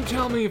says, you mean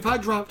tell me if I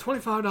dropped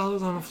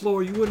 $25 on the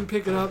floor, you wouldn't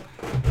pick it up?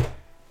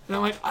 And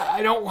I'm like,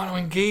 I don't want to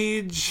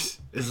engage.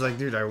 It's like,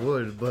 dude, I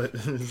would, but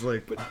it's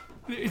like... But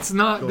it's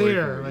not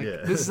there.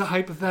 This is a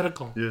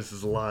hypothetical. Yeah, this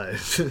is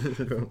lies.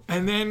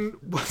 And then,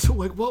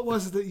 what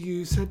was it that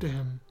you said to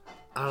him?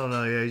 I don't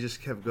know, he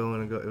just kept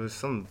going and going. It was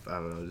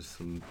just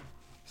some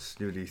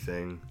snooty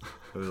thing.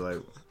 It was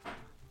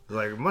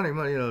like money,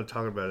 you know,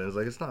 talking about it. It's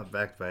like, it's not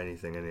backed by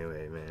anything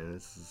anyway, man.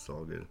 It's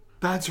all good.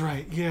 That's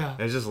right, yeah.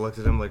 And I just looked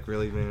at him like,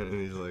 really, man? And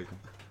he's like,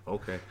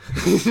 okay.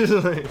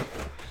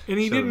 And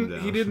he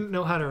didn't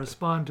know how to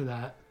respond to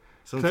that.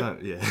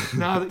 Sometimes, yeah.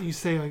 Now that you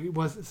say like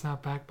it's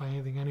not backed by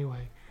anything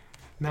anyway.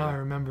 Now I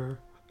remember,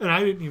 and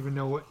I didn't even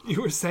know what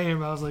you were saying.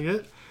 But I was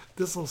like,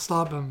 this will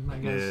stop him. I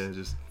guess. Yeah,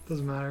 just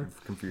doesn't matter.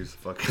 Confuse the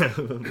fuck out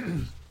of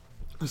him.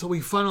 So we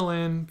funnel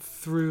in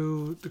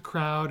through the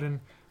crowd and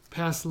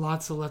past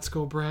lots of Let's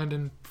Go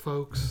Brandon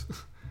folks.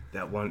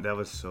 That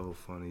was so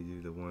funny,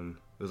 dude. The one,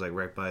 it was like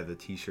right by the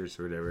t-shirts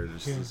or whatever.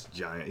 There's this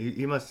giant.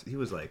 He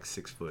was like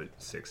 6'6"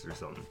 or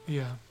something.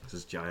 Yeah.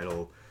 This giant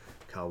old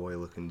cowboy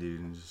looking dude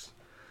and just,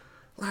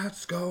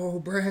 let's go,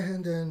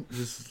 Brandon.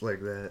 Just like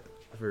that.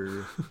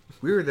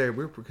 We were there,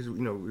 because, you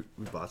know,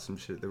 we bought some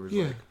shit. There was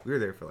like, we were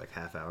there for like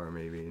half hour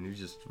maybe, and he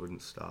just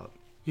wouldn't stop.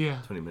 Yeah.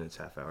 20 minutes,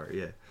 half hour,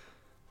 yeah.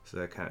 So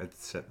that kind of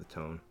set the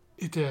tone.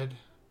 It did.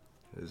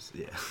 It was,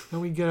 yeah. Then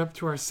we get up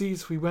to our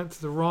seats. We went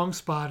to the wrong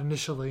spot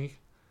initially.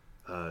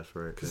 That's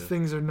right. Because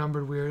things are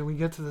numbered weird, and we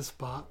get to the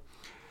spot.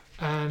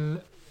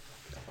 And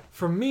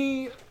for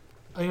me,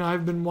 you know,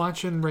 I've been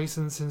watching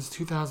racing since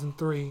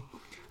 2003, and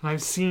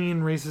I've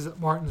seen races at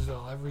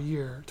Martinsville every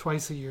year,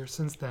 twice a year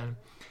since then.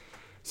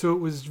 So it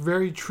was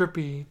very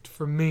trippy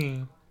for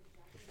me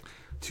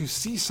to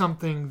see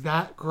something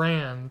that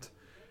grand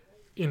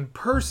in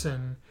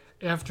person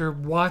after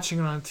watching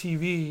it on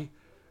TV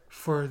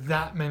for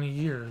that many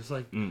years.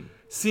 Like,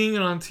 seeing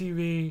it on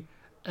TV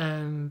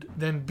and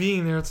then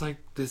being there, it's like,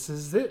 this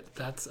is it.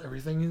 That's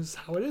everything is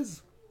how it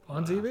is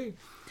on TV.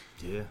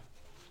 Yeah.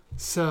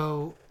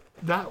 So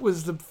that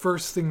was the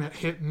first thing that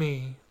hit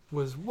me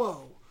was,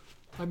 whoa,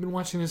 I've been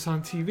watching this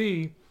on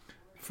TV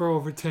for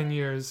over 10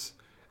 years,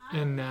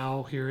 and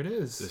now here it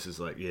is. This is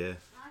like, yeah.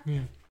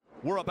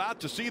 We're about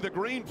to see the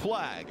green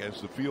flag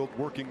as the field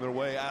working their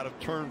way out of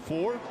turn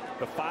 4.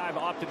 The 5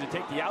 opted to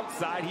take the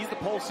outside. He's the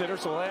pole sitter,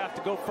 so they have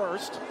to go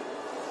first.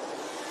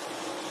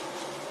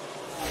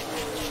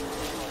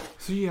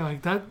 So yeah,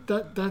 like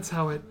that's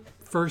how it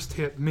first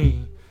hit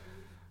me.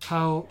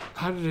 How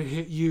did it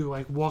hit you?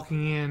 Like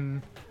walking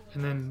in,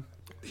 and then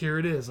here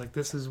it is. Like,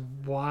 this is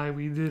why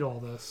we did all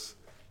this.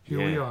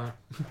 Here we are.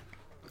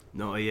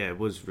 No, yeah, it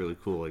was really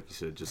cool. Like you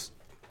said, just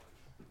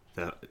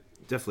that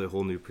definitely a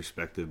whole new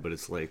perspective. But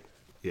it's like,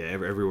 yeah,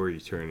 everywhere you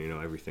turn, you know,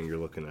 everything you're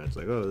looking at, it's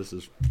like, oh, this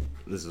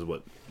is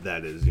what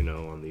that is, you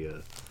know, on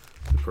the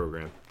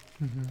program.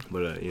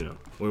 But you know,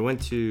 we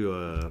went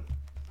to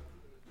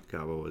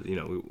God, what was, you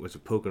know, it was a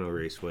Pocono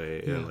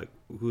Raceway, and like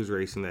who was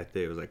racing that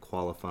day? It was like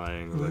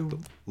qualifying or like the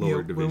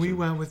lower division. When we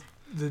went with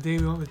the day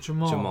we went with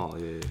Jamal.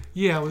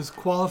 Yeah, it was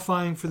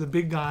qualifying for the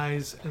big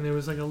guys, and there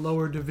was like a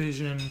lower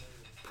division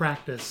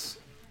practice.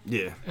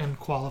 Yeah. And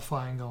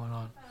qualifying going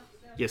on.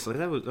 Yeah, so like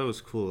that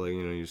was cool. Like,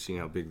 you know, you're seeing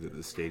how big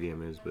the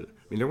stadium is, but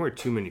I mean, there weren't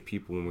too many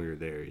people when we were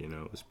there. You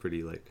know, it was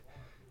pretty like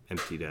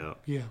emptied out.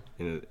 Yeah.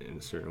 In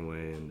a certain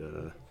way,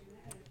 and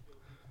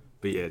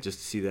but yeah, just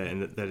to see that,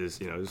 and that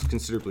is, you know, it's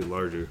considerably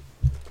larger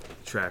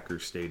track or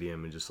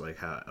stadium, and just like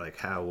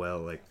how well,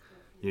 like,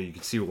 you know, you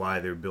can see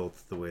why they're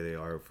built the way they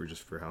are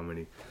for how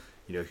many,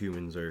 you know,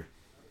 humans are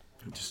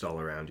just all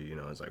around you. You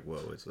know, it's like,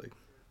 whoa, it's like,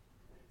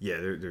 yeah,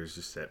 there's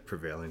just that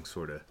prevailing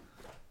sort of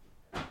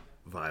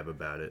vibe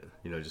about it.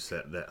 You know, just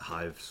that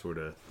hive sort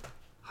of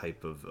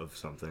hype of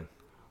something.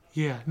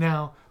 Yeah.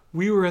 Now,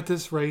 we were at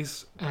this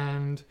race,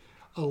 and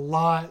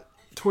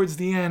towards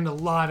the end, a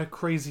lot of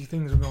crazy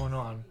things were going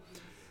on.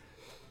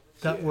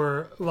 That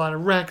were a lot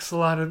of wrecks, a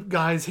lot of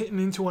guys hitting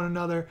into one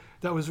another.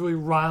 That was really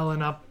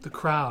riling up the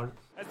crowd.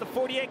 As the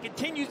 48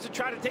 continues to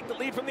try to take the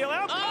lead from the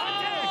 11.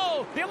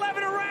 Oh! The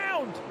 11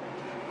 around!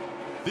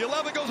 The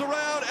 11 goes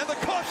around, and the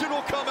caution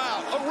will come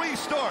out. A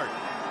restart.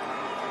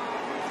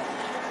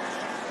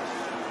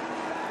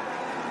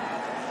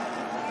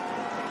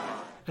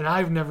 And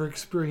I've never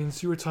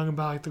experienced, you were talking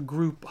about like the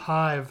group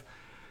hive.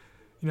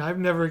 You know, I've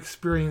never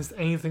experienced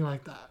anything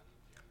like that.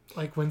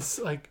 Like when,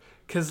 like,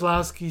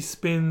 Keselowski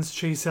spins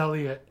Chase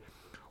Elliott,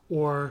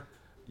 or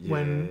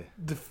when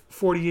the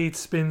 48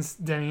 spins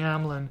Denny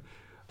Hamlin,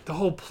 the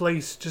whole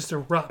place just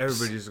erupts.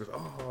 Everybody just goes,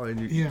 oh,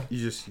 and you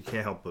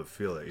can't help but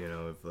feel it, you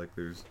know, if like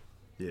there's,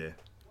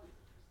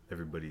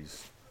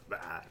 everybody's,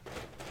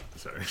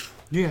 sorry.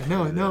 Yeah,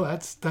 no,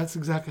 that's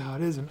exactly how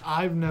it is. And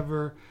I've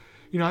never,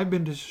 you know, I've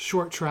been to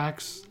short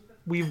tracks.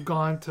 We've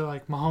gone to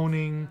like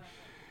Mahoning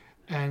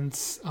and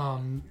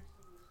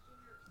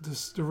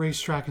the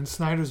racetrack in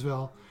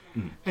Snydersville.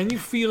 And you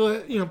feel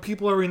it, you know,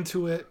 people are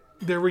into it,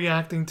 they're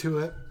reacting to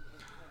it,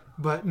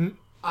 but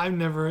I've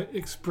never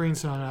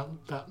experienced it on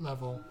that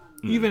level,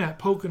 even at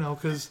Pocono,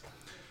 because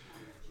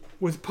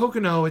with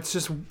Pocono, it's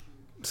just,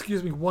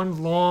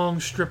 one long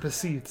strip of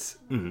seats.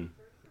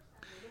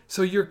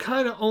 So you're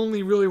kind of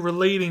only really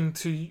relating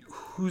to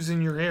who's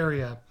in your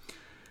area.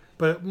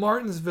 But at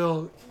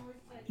Martinsville,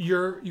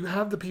 you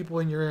have the people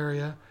in your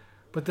area,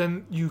 but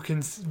then you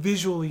can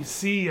visually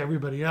see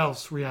everybody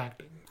else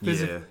reacting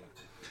physically. Yeah.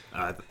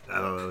 I thought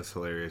that was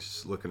hilarious,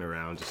 just looking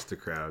around, just the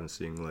crowd, and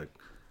seeing, like,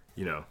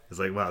 you know, it's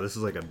like, wow, this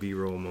is like a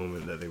B-roll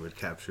moment that they would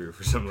capture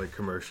for some, like,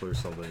 commercial or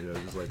something, you know,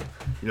 just like,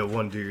 you know,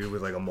 one dude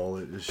with, like, a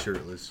mullet, is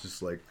shirtless,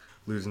 just, like,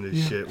 losing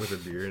his shit with a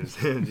beer in his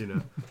hand, you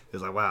know.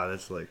 It's like, wow,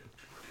 that's, like,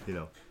 you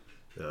know,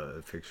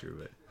 a picture,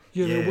 but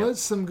yeah, there was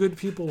some good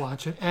people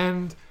watching,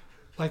 and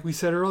like we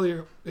said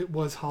earlier, it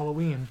was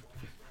Halloween.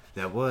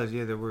 That was,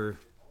 there were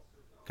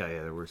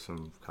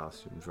some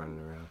costumes running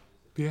around.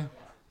 Yeah.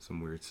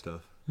 Some weird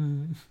stuff.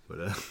 But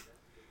that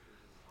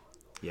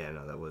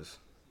was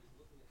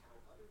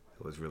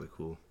really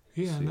cool.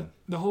 Yeah,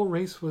 the whole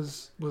race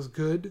was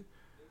good.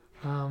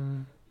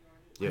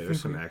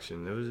 There's some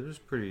action. It was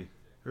pretty.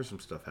 There was some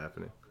stuff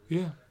happening.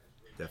 Yeah,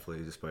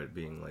 definitely, despite it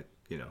being like,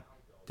 you know,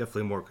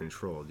 definitely more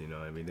controlled. You know,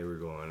 I mean, they were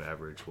going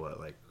average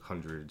like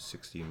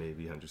 160,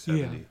 maybe 170.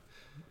 Yeah.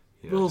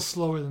 You A know, little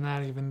slower than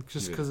that, even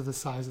just because of the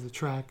size of the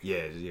track.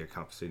 Yeah,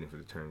 compensating for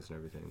the turns and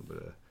everything.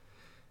 But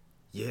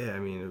yeah, I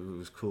mean, it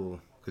was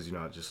cool because you're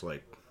not just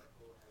like,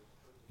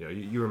 you know,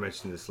 you were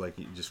mentioning this, like,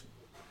 you just,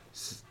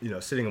 you know,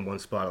 sitting in one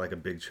spot like a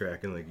big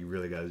track, and like you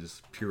really got to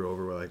just peer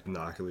over with like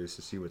binoculars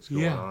to see what's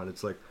going on.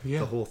 It's like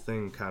the whole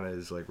thing kind of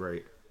is like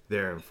right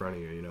there in front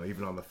of you. You know,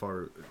 even on the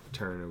far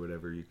turn or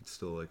whatever, you could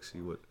still like see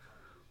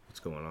what's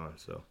going on.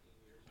 So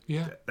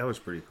yeah, that was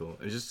pretty cool.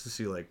 And just to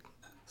see like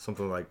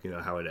something like, you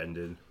know, how it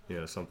ended, you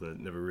know, something that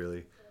never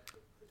really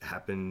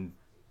happened.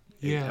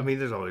 Yeah. I mean,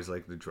 there's always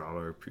like the drama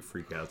or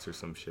freakouts or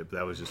some shit, but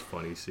that was just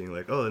funny seeing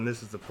like, oh, and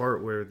this is the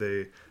part where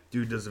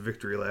dude does a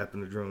victory lap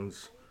and the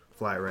drones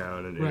fly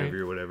around and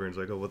interview or whatever, and it's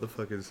like, oh, what the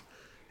fuck is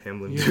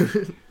Hamlin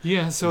doing?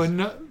 Yeah, so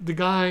the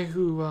guy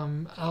who,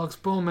 Alex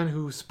Bowman,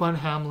 who spun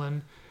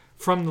Hamlin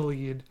from the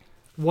lead,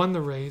 won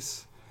the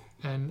race,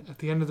 and at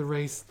the end of the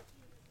race,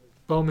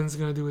 Bowman's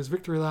going to do his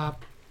victory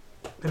lap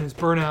and his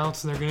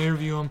burnouts, and they're going to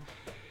interview him.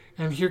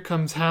 And here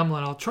comes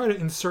Hamlin. I'll try to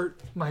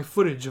insert my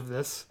footage of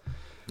this.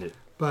 Yeah.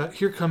 But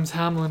here comes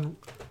Hamlin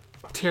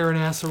tearing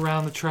ass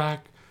around the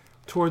track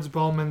towards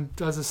Bowman,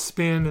 does a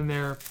spin, and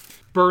they're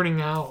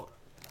burning out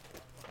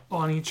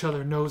on each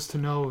other, nose to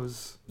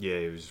nose. Yeah,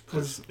 it was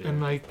just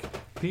and like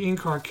the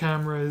in-car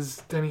camera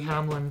is Denny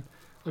Hamlin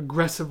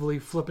aggressively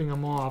flipping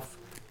him off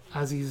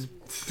as he's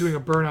doing a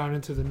burnout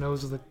into the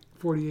nose of the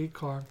 48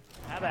 car.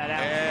 How about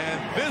that?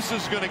 And this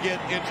is going to get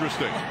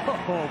interesting.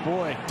 Oh,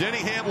 boy. Denny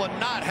Hamlin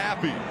not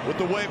happy with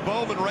the way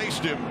Bowman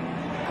raced him.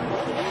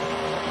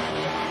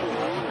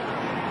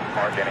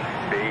 Hard, Denny.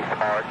 Big,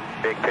 hard.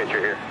 Big picture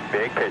here.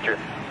 Big picture.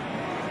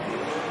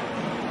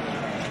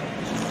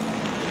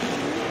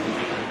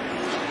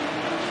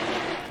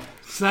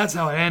 So that's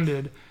how it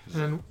ended.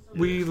 And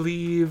we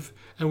leave,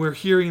 and we're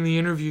hearing the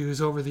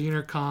interviews over the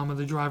intercom of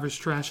the drivers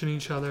trashing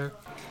each other.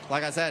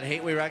 Like I said,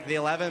 hate we wrecked the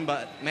 11,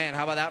 but man,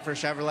 how about that for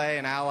Chevrolet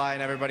and Ally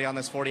and everybody on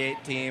this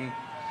 48 team.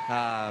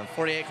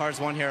 48 cars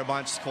won here a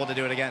bunch. It's cool to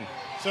do it again.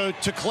 So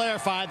to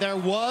clarify, there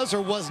was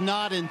or was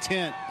not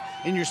intent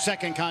in your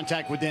second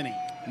contact with Denny?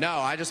 No,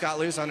 I just got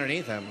loose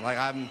underneath him. Like,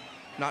 I'm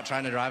not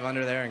trying to drive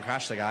under there and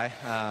crash the guy.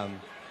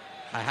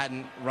 I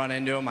hadn't run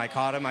into him. I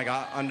caught him. I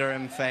got under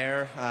him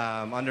fair,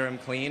 under him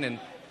clean, and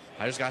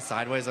I just got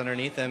sideways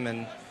underneath him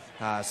and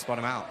spun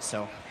him out.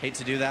 So hate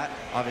to do that,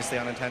 obviously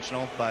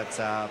unintentional, but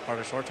part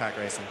of short track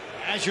racing.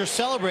 As you're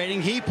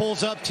celebrating, he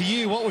pulls up to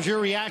you. What was your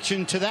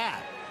reaction to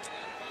that?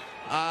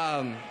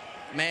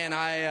 Man,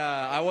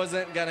 I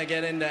wasn't going to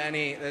get into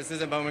any. This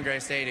isn't Bowman Gray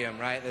Stadium,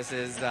 right? This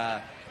is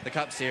the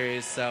Cup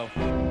Series, so.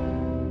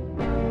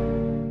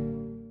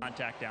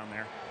 Contact down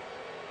there.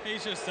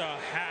 He's just a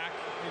hack.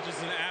 He's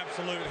just an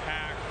absolute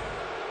hack.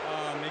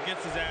 He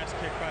gets his ass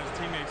kicked by his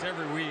teammates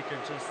every week.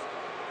 It's just,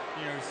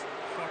 you know, he's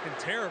fucking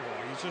terrible.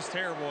 He's just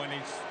terrible, and he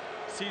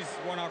sees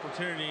one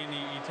opportunity and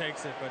he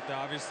takes it. But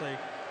obviously, you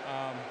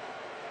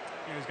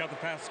know, he's got the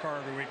fastest car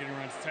every week and he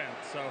runs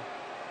 10th. So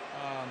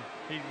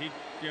he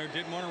you know,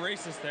 didn't want to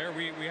race us there.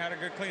 We had a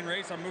good clean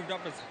race. I moved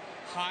up as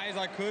high as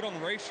I could on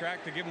the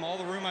racetrack to give him all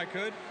the room I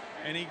could,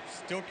 and he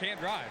still can't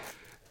drive.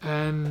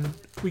 And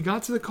we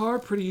got to the car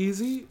pretty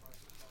easy.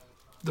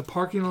 The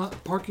parking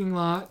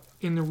lot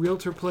in the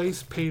Realtor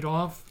place paid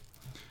off.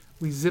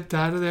 We zipped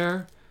out of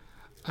there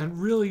and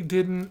we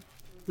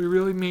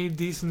really made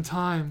decent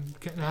time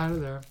getting out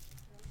of there.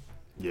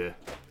 Yeah.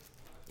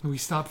 We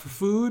stopped for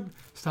food,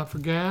 stopped for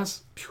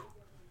gas,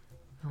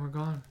 and we're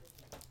gone.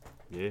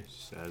 Yeah,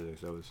 just out of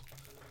there.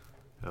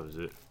 That was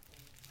it.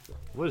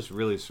 I was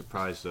really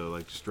surprised though,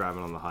 like just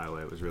driving on the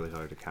highway, it was really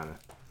hard to kind of,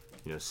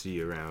 you know,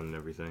 see around and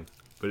everything.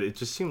 But it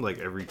just seemed like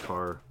every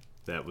car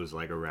that was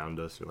like around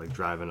us or like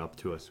driving up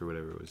to us or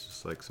whatever, it was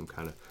just like some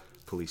kind of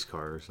police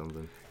car or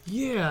something.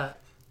 Yeah.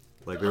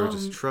 Like there were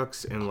just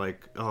trucks and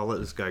like, oh, I'll let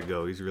this guy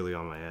go. He's really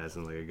on my ass.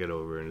 And like I get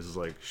over and it's just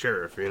like,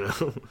 sheriff, you know?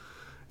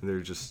 And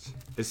they're just,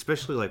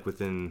 especially like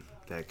within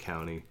that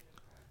county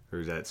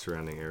or that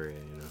surrounding area,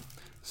 you know?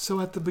 So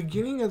at the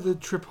beginning of the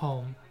trip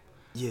home,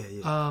 yeah.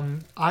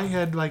 I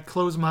had like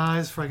closed my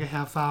eyes for like a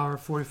half hour,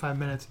 45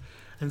 minutes,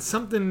 and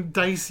something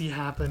dicey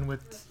happened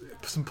with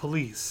some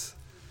police.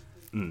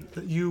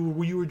 That you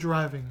were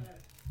driving.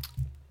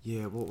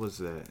 Yeah, what was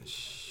that?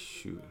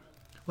 Shoot.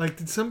 Like,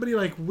 did somebody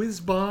like whiz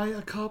by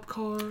a cop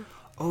car?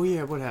 Oh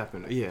yeah, what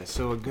happened? Yeah,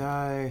 so a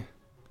guy.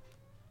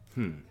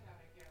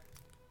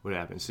 What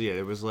happened? So yeah,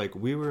 it was like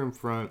we were in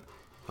front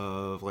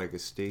of like a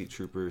state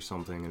trooper or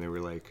something, and there were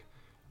like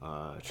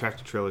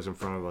tractor trailers in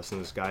front of us,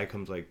 and this guy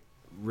comes like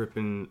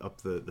ripping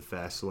up the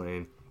fast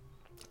lane,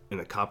 and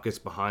the cop gets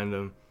behind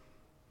him,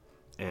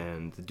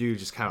 and the dude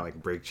just kind of like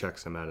brake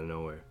checks him out of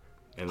nowhere,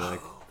 and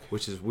like.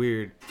 Which is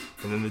weird,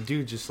 and then the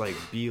dude just like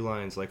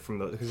beelines like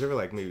from because there were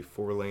like maybe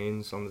 4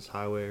 lanes on this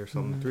highway or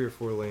something, 3 or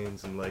 4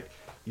 lanes, and like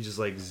he just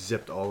like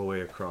zipped all the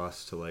way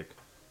across to like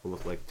what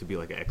looked like to be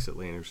like an exit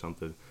lane or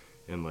something,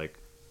 and like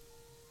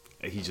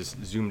he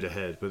just zoomed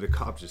ahead, but the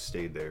cop just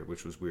stayed there,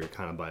 which was weird,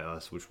 kind of by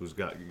us, which was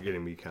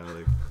getting me kind of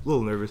like a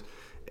little nervous,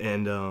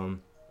 and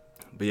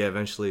But yeah,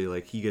 eventually,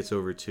 like, he gets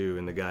over too,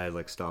 and the guy,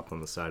 like, stopped on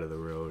the side of the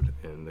road,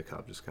 and the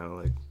cop just kind of,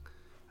 like,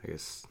 I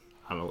guess,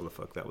 I don't know what the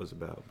fuck that was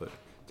about, but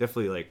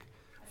definitely, like,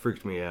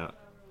 freaked me out.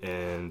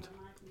 And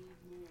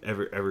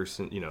ever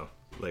since, you know,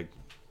 like,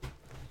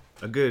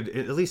 at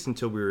least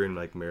until we were in,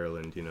 like,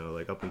 Maryland, you know,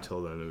 like, up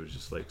until then, it was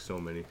just, like, so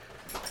many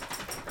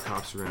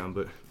cops around.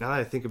 But now that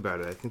I think about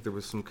it, I think there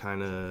was some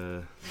kind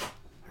of,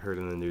 I heard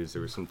in the news,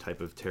 there was some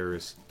type of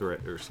terrorist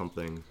threat or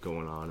something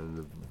going on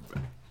in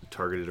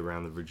targeted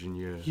around the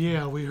Virginia.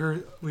 Yeah, we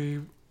heard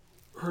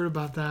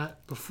about that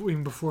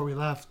even before we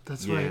left.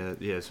 That's right.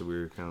 Yeah, so we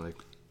were kind of like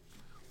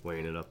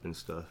weighing it up and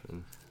stuff,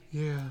 and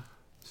yeah.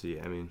 So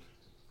yeah, I mean,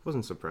 it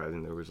wasn't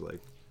surprising. There was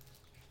like,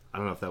 I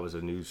don't know if that was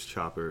a news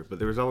chopper, but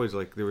there was always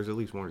like there was at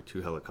least 1 or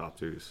 2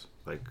 helicopters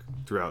like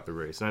throughout the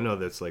race, and I know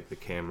that's like the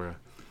camera,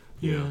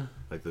 you know,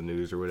 like the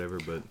news or whatever.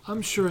 But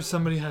I'm sure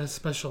somebody had a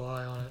special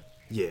eye on it.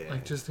 Yeah,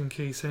 like just in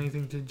case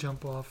anything did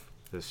jump off.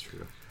 That's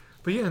true.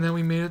 But yeah, and then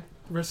we made it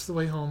the rest of the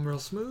way home real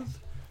smooth.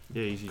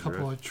 Yeah, easy.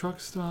 Couple of truck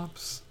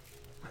stops,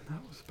 and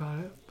that was about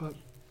it. But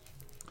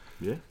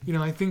yeah, you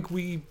know, I think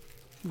we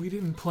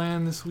didn't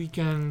plan this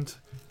weekend.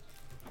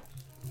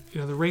 You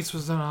know, the race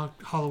was on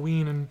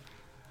Halloween, and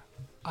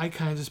I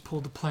kind of just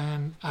pulled the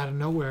plan out of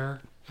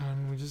nowhere,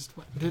 and we just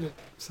went and did it.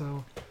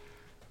 So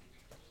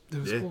it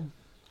was cool.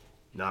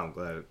 No, I'm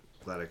glad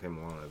I came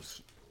along. It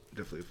was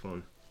definitely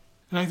fun.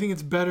 And I think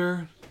it's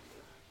better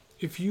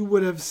if you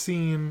would have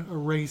seen a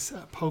race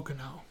at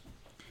Pocono,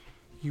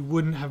 you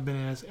wouldn't have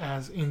been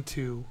as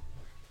into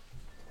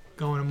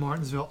going to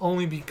Martinsville,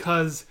 only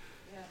because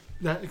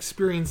that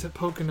experience at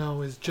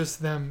Pocono is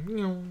just them.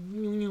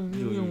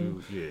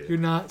 You're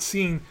not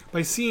seeing,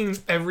 by seeing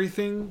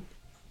everything,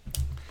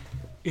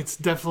 it's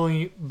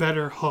definitely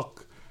better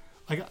hook.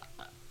 Like,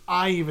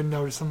 I even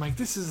noticed, I'm like,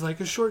 this is like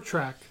a short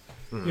track.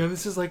 You know,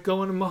 this is like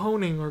going to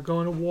Mahoning or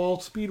going to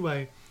Walt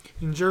Speedway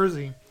in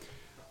Jersey.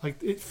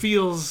 Like, it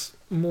feels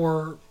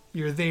more,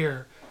 you're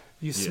there.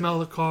 You smell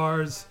the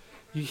cars.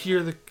 You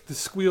hear the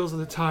squeals of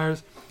the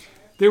tires.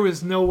 There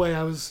was no way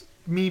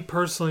me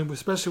personally,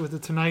 especially with the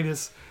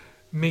tinnitus,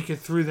 make it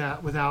through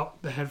that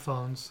without the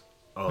headphones.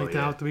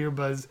 Without the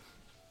earbuds.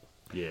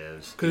 Yeah.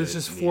 Because it's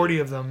just 40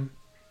 of them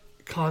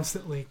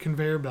constantly,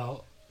 conveyor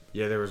belt.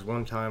 Yeah, there was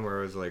one time where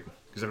I was like,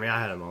 because I mean, I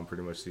had them on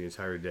pretty much the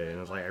entire day, and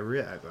I was like,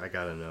 I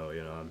gotta know,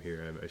 you know, I'm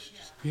here. I should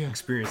just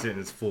experience it in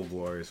its full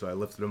glory. So I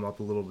lifted them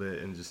up a little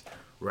bit, and just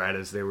right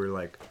as they were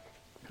like,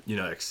 you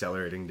know,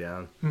 accelerating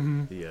down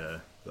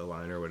the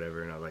line or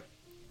whatever, and I was like,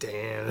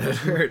 damn, that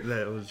hurt.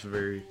 That was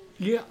very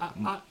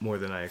more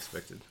than I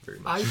expected. Very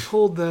much. I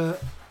pulled the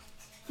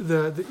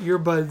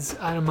earbuds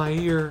out of my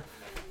ear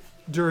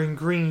during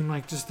green,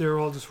 like just they were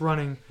all just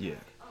running. Yeah.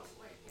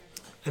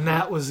 And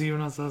that was even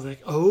as I was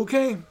like,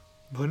 okay,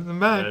 putting them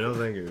back. Yeah, no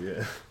thank you,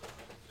 yeah.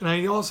 And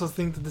I also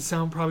think that the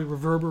sound probably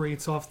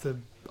reverberates off the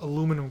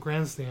aluminum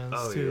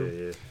grandstands too.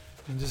 Yeah.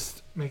 And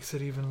just makes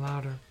it even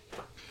louder.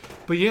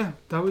 But yeah,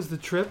 that was the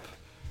trip,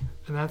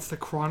 and that's the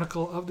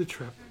chronicle of the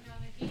trip.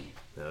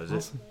 That was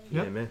awesome. It.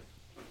 Yep. Yeah, man.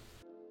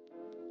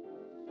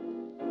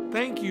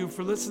 Thank you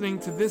for listening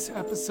to this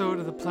episode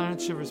of the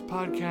Planet Shivers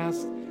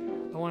podcast.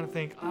 I want to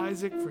thank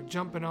Isaac for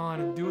jumping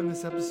on and doing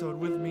this episode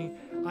with me.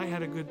 I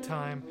had a good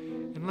time.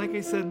 And like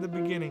I said in the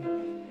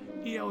beginning,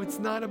 you know, it's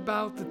not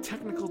about the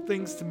technical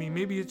things to me.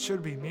 Maybe it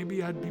should be.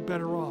 Maybe I'd be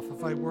better off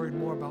if I worried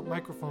more about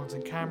microphones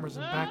and cameras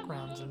and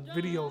backgrounds and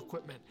video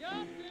equipment.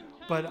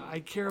 But I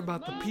care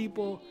about the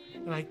people,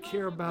 and I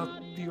care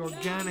about the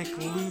organic,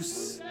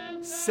 loose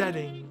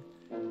setting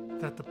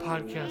that the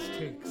podcast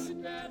takes.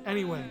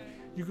 Anyway,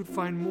 you could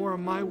find more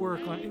of my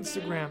work on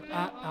Instagram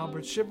at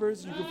Albert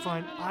Shivers. You can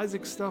find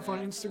Isaac's stuff on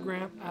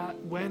Instagram at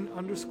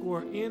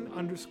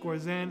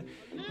when_in_zen.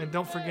 And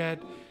don't forget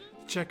to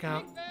check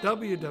out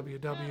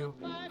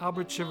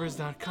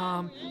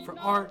www.albertshivers.com for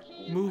art,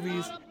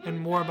 movies, and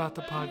more about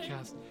the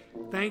podcast.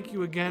 Thank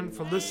you again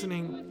for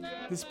listening.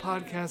 This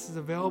podcast is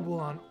available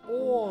on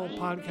all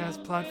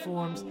podcast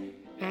platforms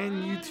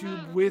and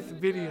YouTube with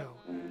video.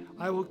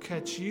 I will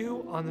catch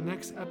you on the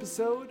next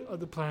episode of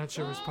the Planet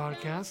Shivers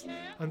podcast.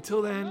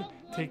 Until then,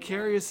 take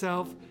care of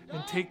yourself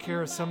and take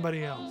care of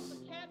somebody else.